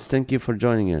Boss, thank you for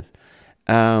joining us.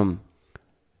 In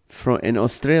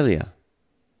Australia,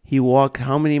 he walked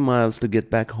how many miles to get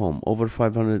back home? Over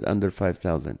 500, under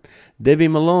 5,000. Debbie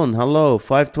Malone, hello.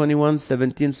 521,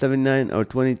 1779, or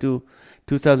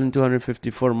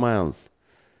 2,254 miles.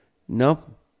 Nope.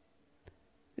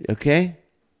 Okay.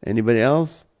 Anybody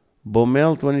else?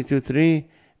 Bomel, 22.3.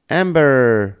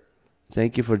 Amber,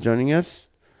 thank you for joining us.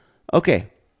 Okay,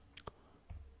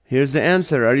 here's the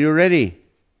answer. Are you ready?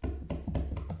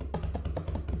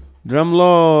 Drum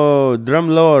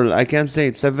roll. I can't say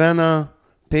it. Savannah,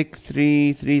 pick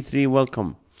 333.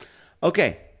 Welcome.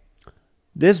 Okay,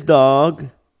 this dog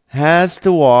has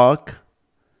to walk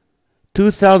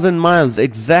 2,000 miles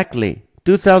exactly.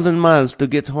 2,000 miles to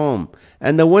get home,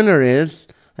 and the winner is,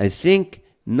 I think,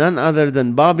 none other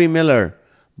than Bobby Miller.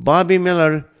 Bobby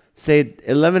Miller said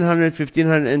 1,100,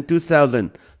 1,500, and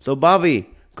 2,000. So, Bobby,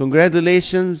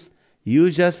 congratulations.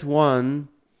 You just won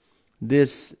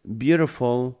this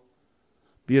beautiful,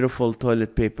 beautiful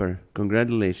toilet paper.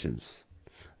 Congratulations.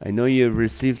 I know you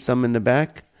received some in the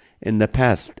back. In the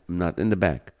past, not in the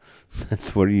back.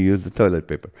 That's where you use the toilet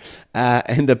paper.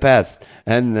 In the past.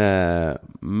 And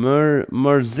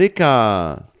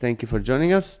Merzika, thank you for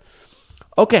joining us.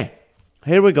 Okay,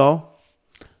 here we go.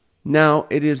 Now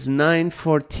it is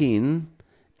 9:14,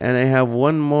 and I have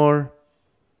one more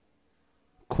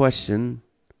question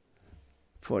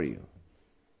for you.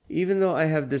 Even though I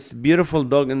have this beautiful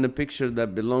dog in the picture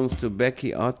that belongs to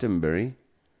Becky Ottenberry,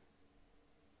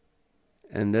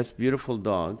 and that's beautiful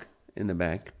dog in the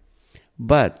back,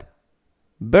 but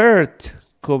Bert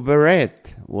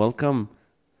Coberet, welcome.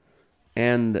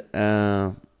 And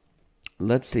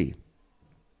let's see.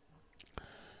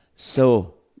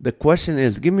 So the question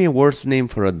is, give me a worse name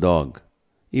for a dog.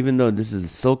 Even though this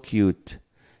is so cute,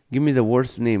 give me the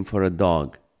worst name for a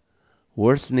dog.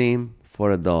 Worst name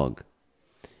for a dog.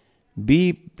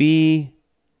 B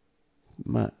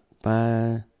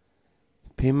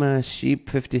Pima Sheep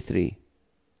 53.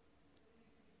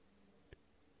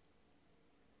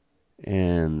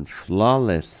 And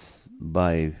Flawless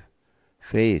by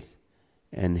Faith.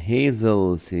 And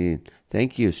Hazel,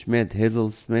 thank you, Schmidt, Hazel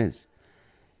Smith.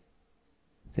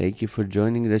 Thank you for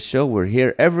joining the show. We're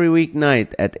here every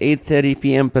weeknight at 8:30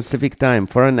 p.m. Pacific time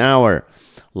for an hour.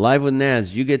 Live with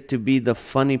NAZ. You get to be the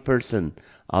funny person.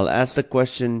 I'll ask the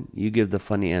question, you give the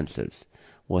funny answers.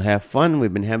 We'll have fun.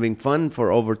 We've been having fun for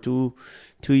over two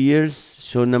years.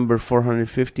 Show number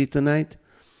 450 tonight.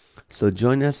 So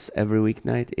join us every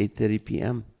weeknight, 8:30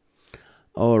 p.m.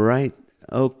 All right.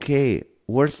 Okay.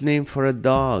 Worst name for a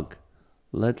dog.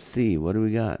 Let's see. What do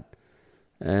we got?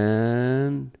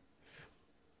 And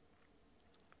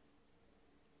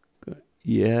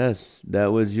yes,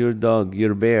 that was your dog,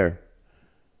 your bear.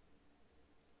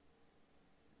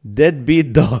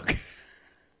 Deadbeat dog.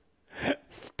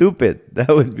 Stupid. That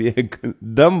would be a good.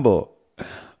 Dumbo.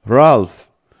 Ralph.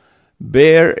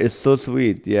 Bear is so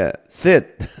sweet. Yeah.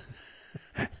 Sit.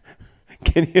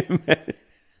 Can you imagine?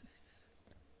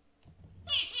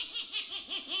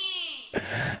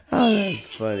 Oh, that's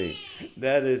funny.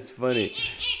 That is funny.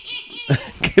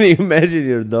 Can you imagine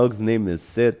your dog's name is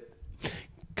Sit?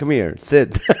 Come here,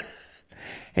 sit.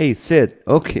 Hey, sit.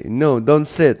 Okay, no, don't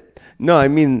sit. No, I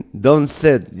mean, don't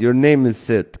sit. Your name is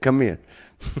Sit. Come here.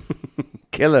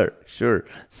 Killer, sure.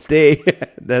 Stay.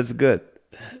 That's good.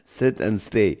 Sit and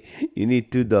stay. You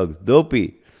need two dogs.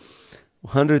 Dopey.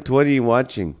 120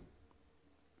 watching.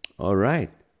 All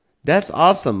right. That's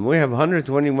awesome. We have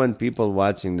 121 people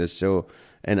watching the show.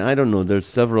 And I don't know, there's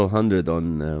several hundred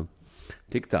on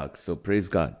TikTok. So praise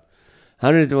God.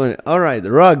 120. All right,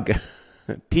 rug.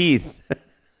 Teeth.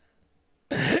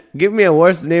 Give me a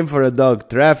worse name for a dog.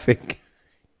 Traffic.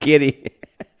 Kitty.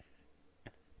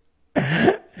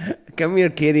 Come here,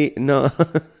 kitty. No.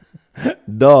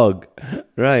 Dog.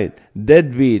 Right.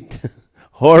 Deadbeat.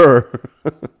 Horror.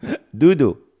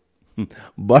 Doo-doo.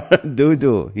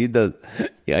 Doo-doo. He does.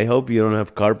 Yeah, I hope you don't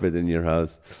have carpet in your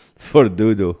house for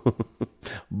doo-doo.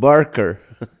 Barker.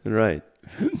 Right.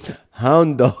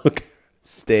 Hound dog.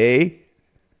 Stay.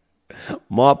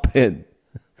 Moped.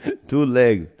 2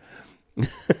 legs.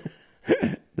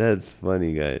 That's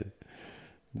funny, guys.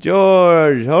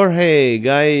 Jorge,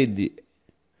 guide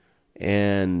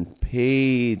and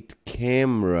paid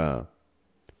camera.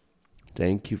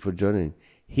 Thank you for joining.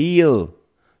 Heel,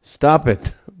 stop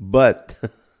it. Butt,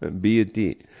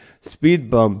 B-U-T. Speed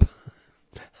bump,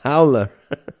 howler,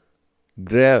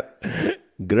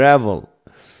 gravel,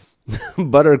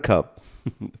 buttercup,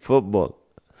 football,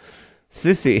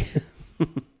 sissy,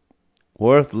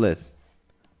 worthless,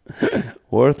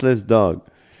 worthless dog.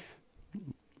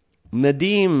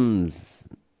 Nadim's,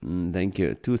 thank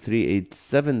you.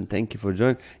 2387, thank you for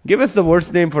joining. Give us the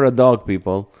worst name for a dog,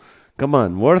 people. Come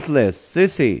on, worthless,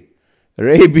 sissy,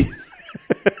 rabies.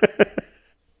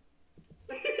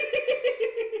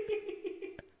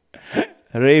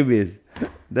 Rabies,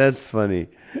 that's funny.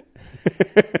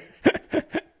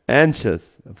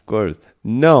 Anxious, of course.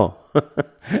 No,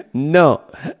 no.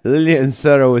 Lily and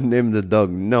Sarah would name the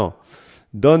dog. No,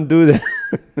 don't do that.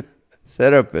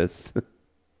 Therapist.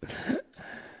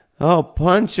 Oh,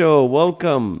 Pancho,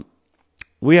 welcome.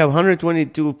 We have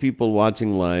 122 people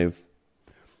watching live.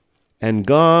 And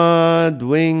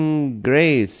Godwin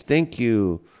Grace, thank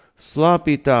you.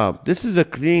 Sloppy Top. This is a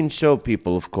clean show,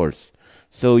 people, of course.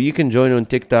 So you can join on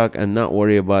TikTok and not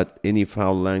worry about any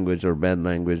foul language or bad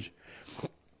language.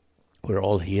 We're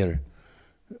all here.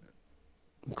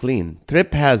 Clean.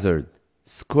 Trip hazard.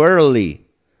 Squirrely.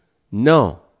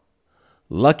 No.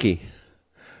 Lucky.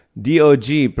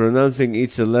 D-O-G, pronouncing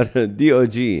each letter.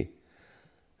 D-O-G.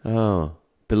 Oh.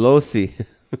 Pelosi.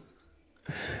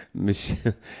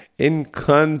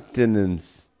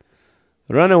 Incontinence.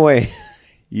 Runaway.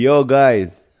 Yo,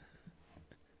 guys.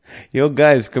 Yo,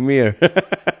 guys, come here.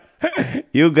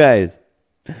 You guys.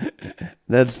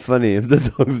 That's funny if the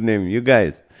dog's name. You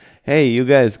guys. Hey, you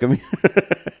guys, come here.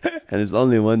 And it's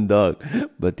only one dog,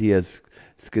 but he has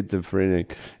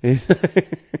schizophrenic.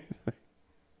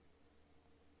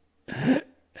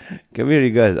 Come here,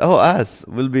 you guys. Oh, us.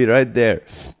 We'll be right there.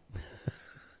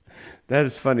 That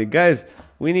is funny. Guys,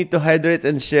 we need to hydrate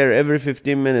and share. Every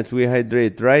 15 minutes we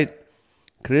hydrate, right?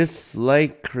 Chris,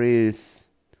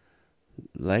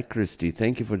 Christy,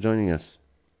 thank you for joining us.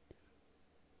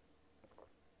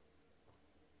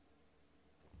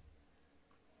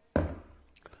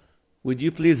 Would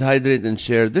you please hydrate and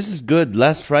share? This is good.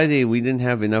 Last Friday we didn't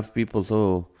have enough people,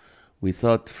 so we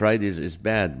thought Fridays is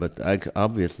bad, but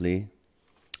obviously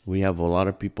we have a lot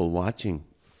of people watching.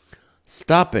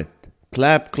 Stop it.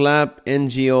 Clap, clap,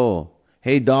 NGO.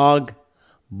 Hey, dog.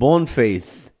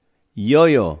 Boneface.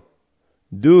 Yo-yo.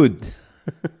 Dude.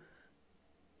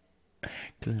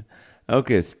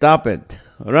 Okay, stop it.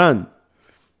 Run.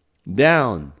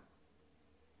 Down.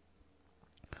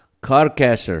 Car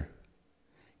casher.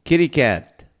 Kitty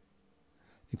cat.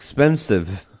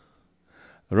 Expensive.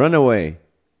 Runaway.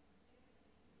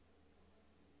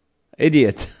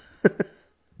 Idiot.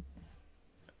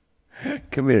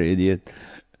 Come here, idiot.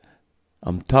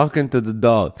 I'm talking to the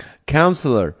dog.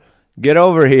 Counselor, get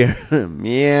over here.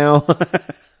 Meow.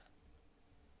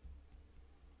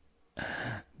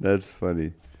 That's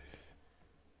funny.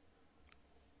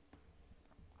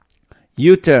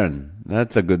 U-turn.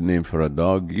 That's a good name for a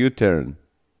dog. U-turn.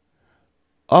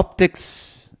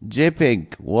 Optics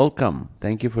JPEG. Welcome.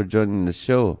 Thank you for joining the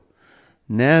show.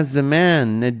 NAZ the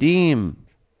man. Nadim.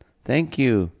 Thank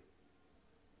you.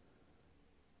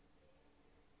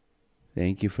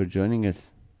 Thank you for joining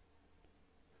us.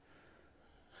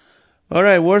 All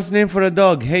right, worst name for a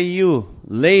dog. Hey, you.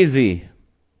 Lazy.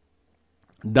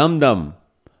 Dum-dum.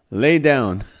 Lay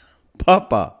down.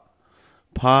 Papa.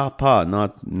 Papa,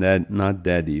 not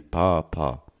daddy.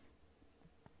 Papa.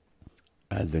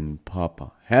 As in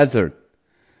Papa. Hazard.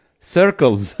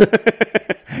 Circles.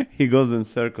 He goes in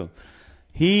circles.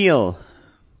 Heel.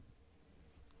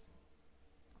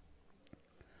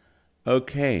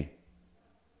 Okay.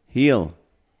 Heel.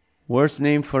 Worst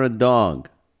name for a dog.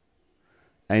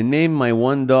 I named my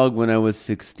one dog when I was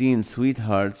 16,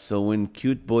 Sweetheart, so when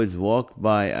cute boys walked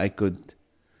by, I could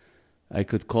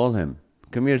call him.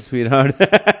 Come here, sweetheart.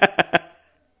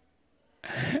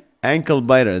 Ankle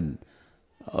biter.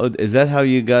 Oh, is that how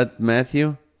you got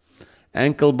Matthew?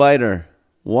 Ankle biter.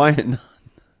 Why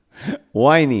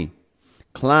Whiny.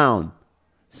 Clown.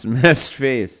 Smashed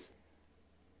face.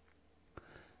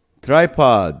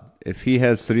 Tripod, if he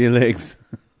has 3 legs.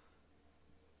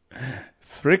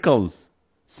 Freckles.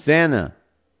 Santa.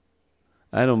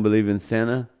 I don't believe in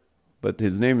Santa, but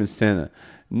his name is Santa.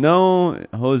 No,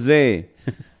 Jose.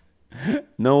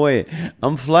 No way.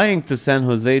 I'm flying to San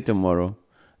Jose tomorrow.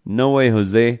 No way,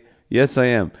 Jose. Yes, I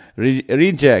am.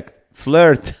 Reject.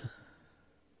 Flirt.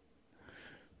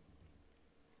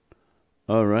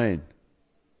 All right.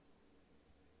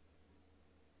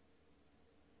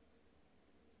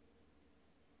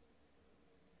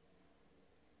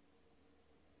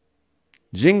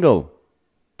 Jingle.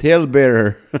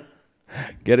 Tailbearer.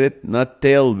 Get it? Not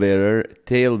tailbearer.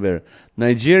 Tailbearer.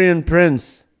 Nigerian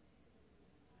prince.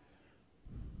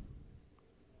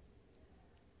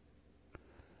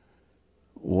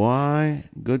 Why?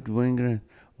 Good winger.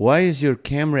 Why is your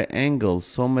camera angle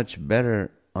so much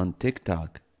better on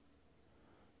TikTok?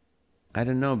 I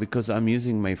don't know, because I'm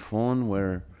using my phone,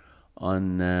 where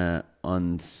on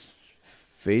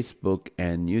Facebook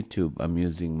and YouTube I'm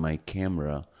using my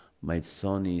camera, my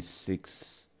Sony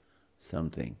 6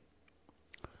 something.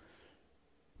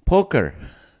 Poker.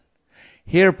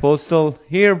 Here, Postal.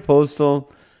 Here,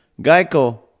 Postal.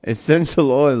 Geico.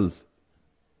 Essential oils.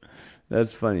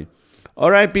 That's funny.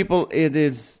 All right, people. It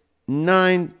is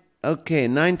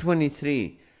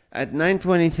 9:23. At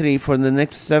 9:23, for the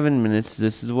next 7 minutes,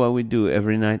 this is what we do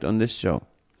every night on this show.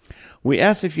 We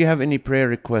ask if you have any prayer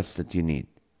requests that you need.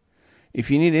 If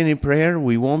you need any prayer,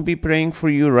 we won't be praying for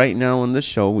you right now on the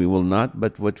show. We will not.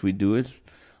 But what we do is,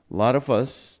 a lot of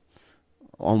us,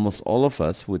 almost all of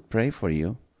us, would pray for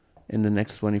you in the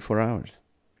next 24 hours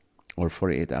or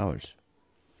 48 hours.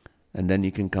 And then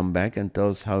you can come back and tell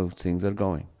us how things are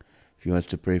going. If you want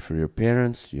us to pray for your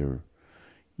parents, your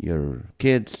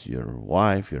kids, your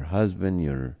wife, your husband,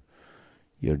 your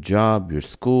job, your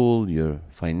school, your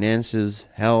finances,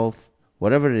 health,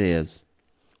 whatever it is,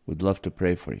 we'd love to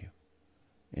pray for you.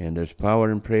 And there's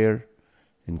power in prayer.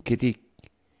 And Kitty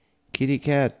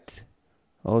Cat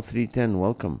 0310,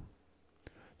 welcome.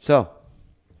 So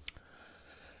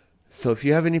if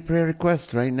you have any prayer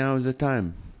requests, right now is the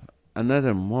time.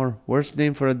 Another more worst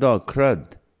name for a dog,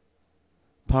 Crud.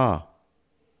 Pa.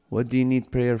 What do you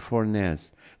need prayer for,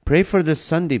 NAZ? Pray for this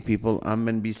Sunday, people. I'm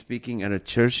going to be speaking at a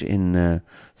church in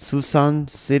Tucson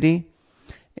City,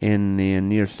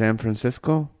 near San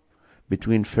Francisco,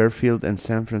 between Fairfield and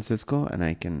San Francisco, and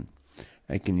I can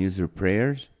use your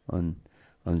prayers on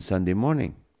Sunday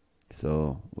morning.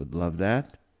 So would love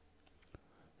that.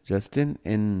 Justin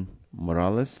in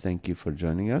Morales, thank you for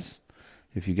joining us.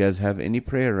 If you guys have any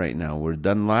prayer right now, we're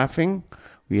done laughing.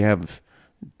 We have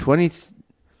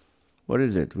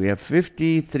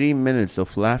 53 minutes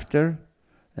of laughter,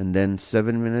 and then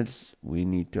 7 minutes we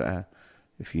need to,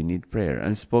 if you need prayer.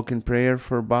 Unspoken prayer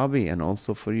for Bobby, and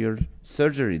also for your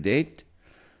surgery date.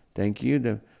 Thank you.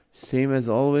 The same as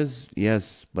always,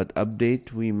 yes, but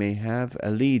update, we may have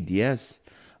a lead, yes.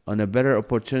 On a better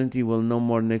opportunity, we'll know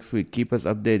more next week. Keep us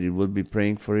updated. We'll be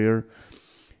praying for your,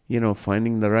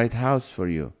 finding the right house for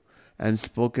you.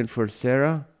 Unspoken for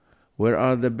Sarah. Where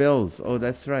are the bills? Oh,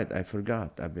 that's right. I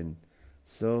forgot. I've been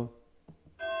so...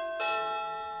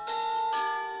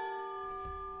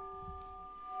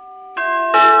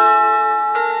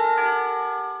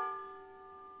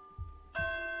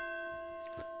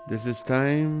 This is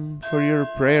time for your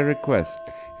prayer request.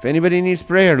 If anybody needs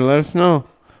prayer, let us know.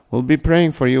 We'll be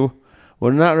praying for you.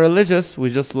 We're not religious. We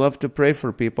just love to pray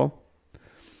for people.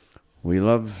 We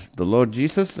love the Lord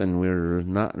Jesus, and we're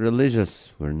not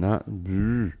religious.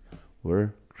 We're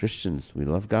Christians. We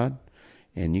love God,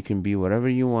 and you can be whatever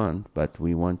you want, but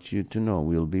we want you to know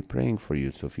we'll be praying for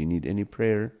you. So if you need any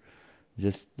prayer,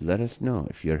 just let us know.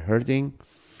 If you're hurting,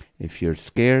 if you're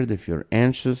scared, if you're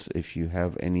anxious, if you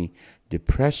have any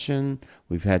depression.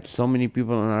 We've had so many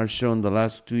people on our show in the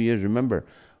last 2 years. Remember,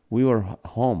 we were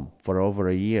home for over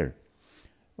a year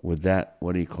with that,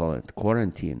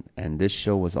 quarantine. And this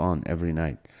show was on every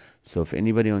night. So if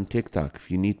anybody on TikTok, if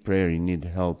you need prayer, you need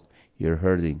help, you're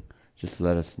hurting, just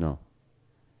let us know.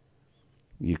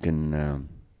 You can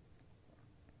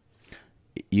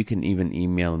even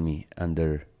email me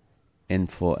under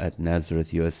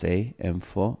info@NazarethUSA,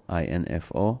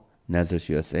 info, Nazareth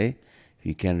USA. If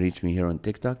you can't reach me here on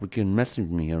TikTok, you can message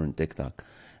me here on TikTok.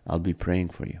 I'll be praying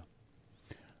for you.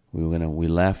 We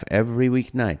laugh every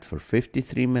weeknight for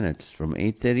 53 minutes from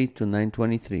 8:30 to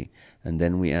 9:23, and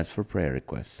then we ask for prayer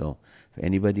requests. So if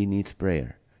anybody needs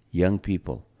prayer, young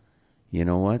people, you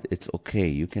know what? It's okay.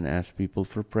 You can ask people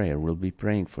for prayer. We'll be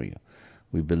praying for you.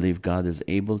 We believe God is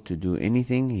able to do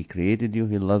anything. He created you.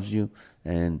 He loves you,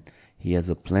 and He has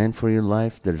a plan for your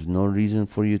life. There's no reason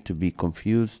for you to be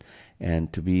confused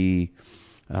and to be,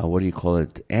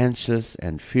 anxious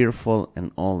and fearful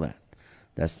and all that.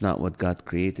 That's not what God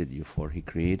created you for. He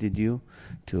created you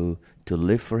to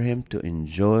live for Him, to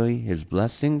enjoy His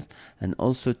blessings, and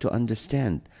also to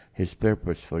understand His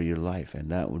purpose for your life. And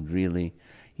that would really,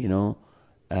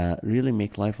 really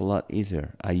make life a lot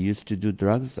easier. I used to do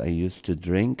drugs. I used to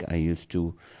drink. I used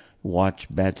to watch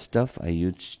bad stuff. I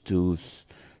used to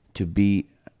be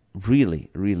really,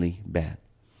 really bad.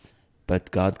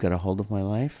 But God got a hold of my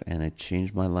life, and it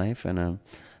changed my life, and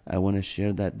I want to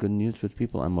share that good news with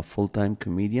people. I'm a full-time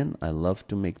comedian. I love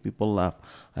to make people laugh.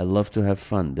 I love to have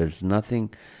fun. There's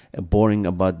nothing boring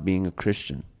about being a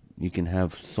Christian. You can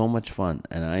have so much fun,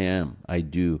 and I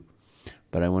do.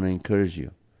 But I want to encourage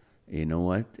you. You know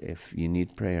what? If you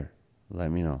need prayer, let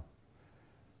me know.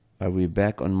 Are we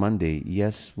back on Monday?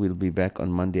 Yes, we'll be back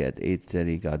on Monday at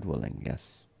 8:30, God willing.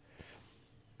 Yes.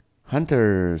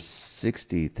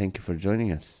 Hunter60, thank you for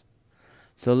joining us.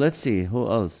 So let's see, who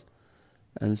else?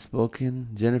 Unspoken,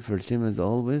 Jennifer, same as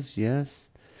always, yes.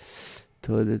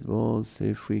 Toilet bowls,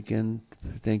 safe weekend.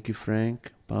 Thank you,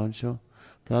 Frank. Pancho,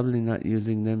 probably not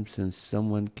using them since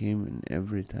someone came in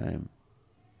every time.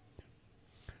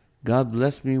 God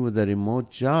bless me with a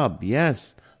remote job.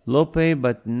 Yes, low pay,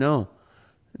 but no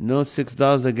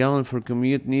 $6 a gallon for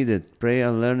commute needed. Pray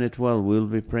and learn it well. We'll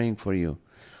be praying for you.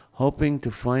 Hoping to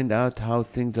find out how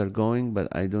things are going, but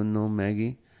I don't know.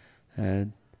 Maggie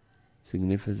had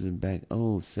significant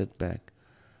setback.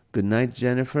 Good night,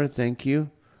 Jennifer. Thank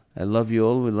you. I love you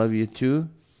all. We love you too.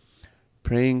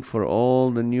 Praying for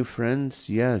all the new friends.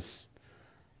 Yes.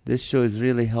 This show has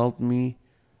really helped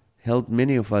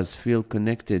many of us feel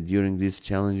connected during these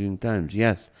challenging times.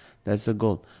 Yes, that's the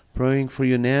goal. Praying for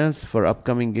you, NAZ, for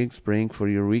upcoming gigs. Praying for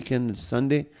your weekend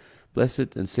Sunday.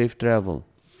 Blessed and safe travel.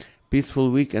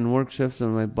 Peaceful week and work shifts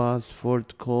on my boss,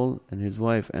 Ford Cole, and his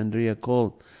wife, Andrea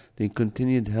Cole. The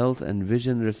continued health and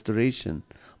vision restoration.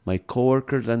 My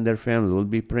co-workers and their families, will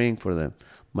be praying for them.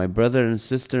 My brother and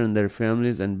sister and their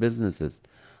families and businesses.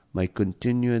 My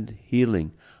continued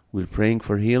healing. We're praying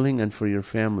for healing and for your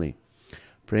family.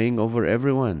 Praying over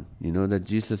everyone. You know that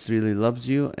Jesus really loves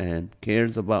you and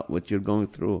cares about what you're going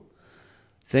through.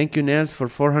 Thank you, NAZ, for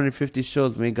 450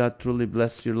 shows. May God truly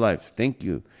bless your life. Thank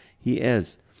you. He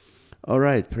is. All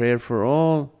right, prayer for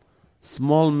all.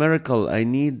 Small miracle. I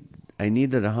needed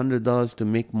 $100 to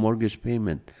make mortgage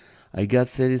payment. I got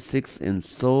 36 in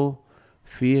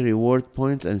fee reward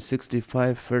points and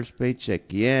 65 first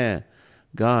paycheck. Yeah,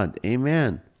 God,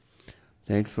 amen.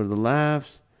 Thanks for the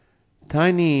laughs.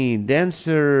 Tiny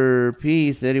Dancer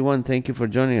P31, thank you for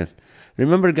joining us.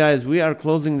 Remember, guys, we are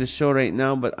closing the show right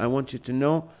now, but I want you to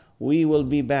know we will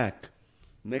be back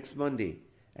next Monday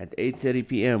at 8:30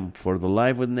 p.m. for the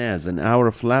Live with NAZ, an hour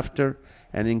of laughter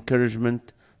and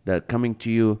encouragement that coming to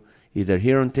you either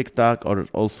here on TikTok or it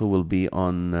also will be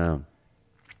on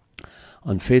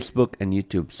Facebook and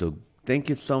YouTube. So thank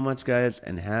you so much, guys,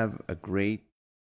 and have a great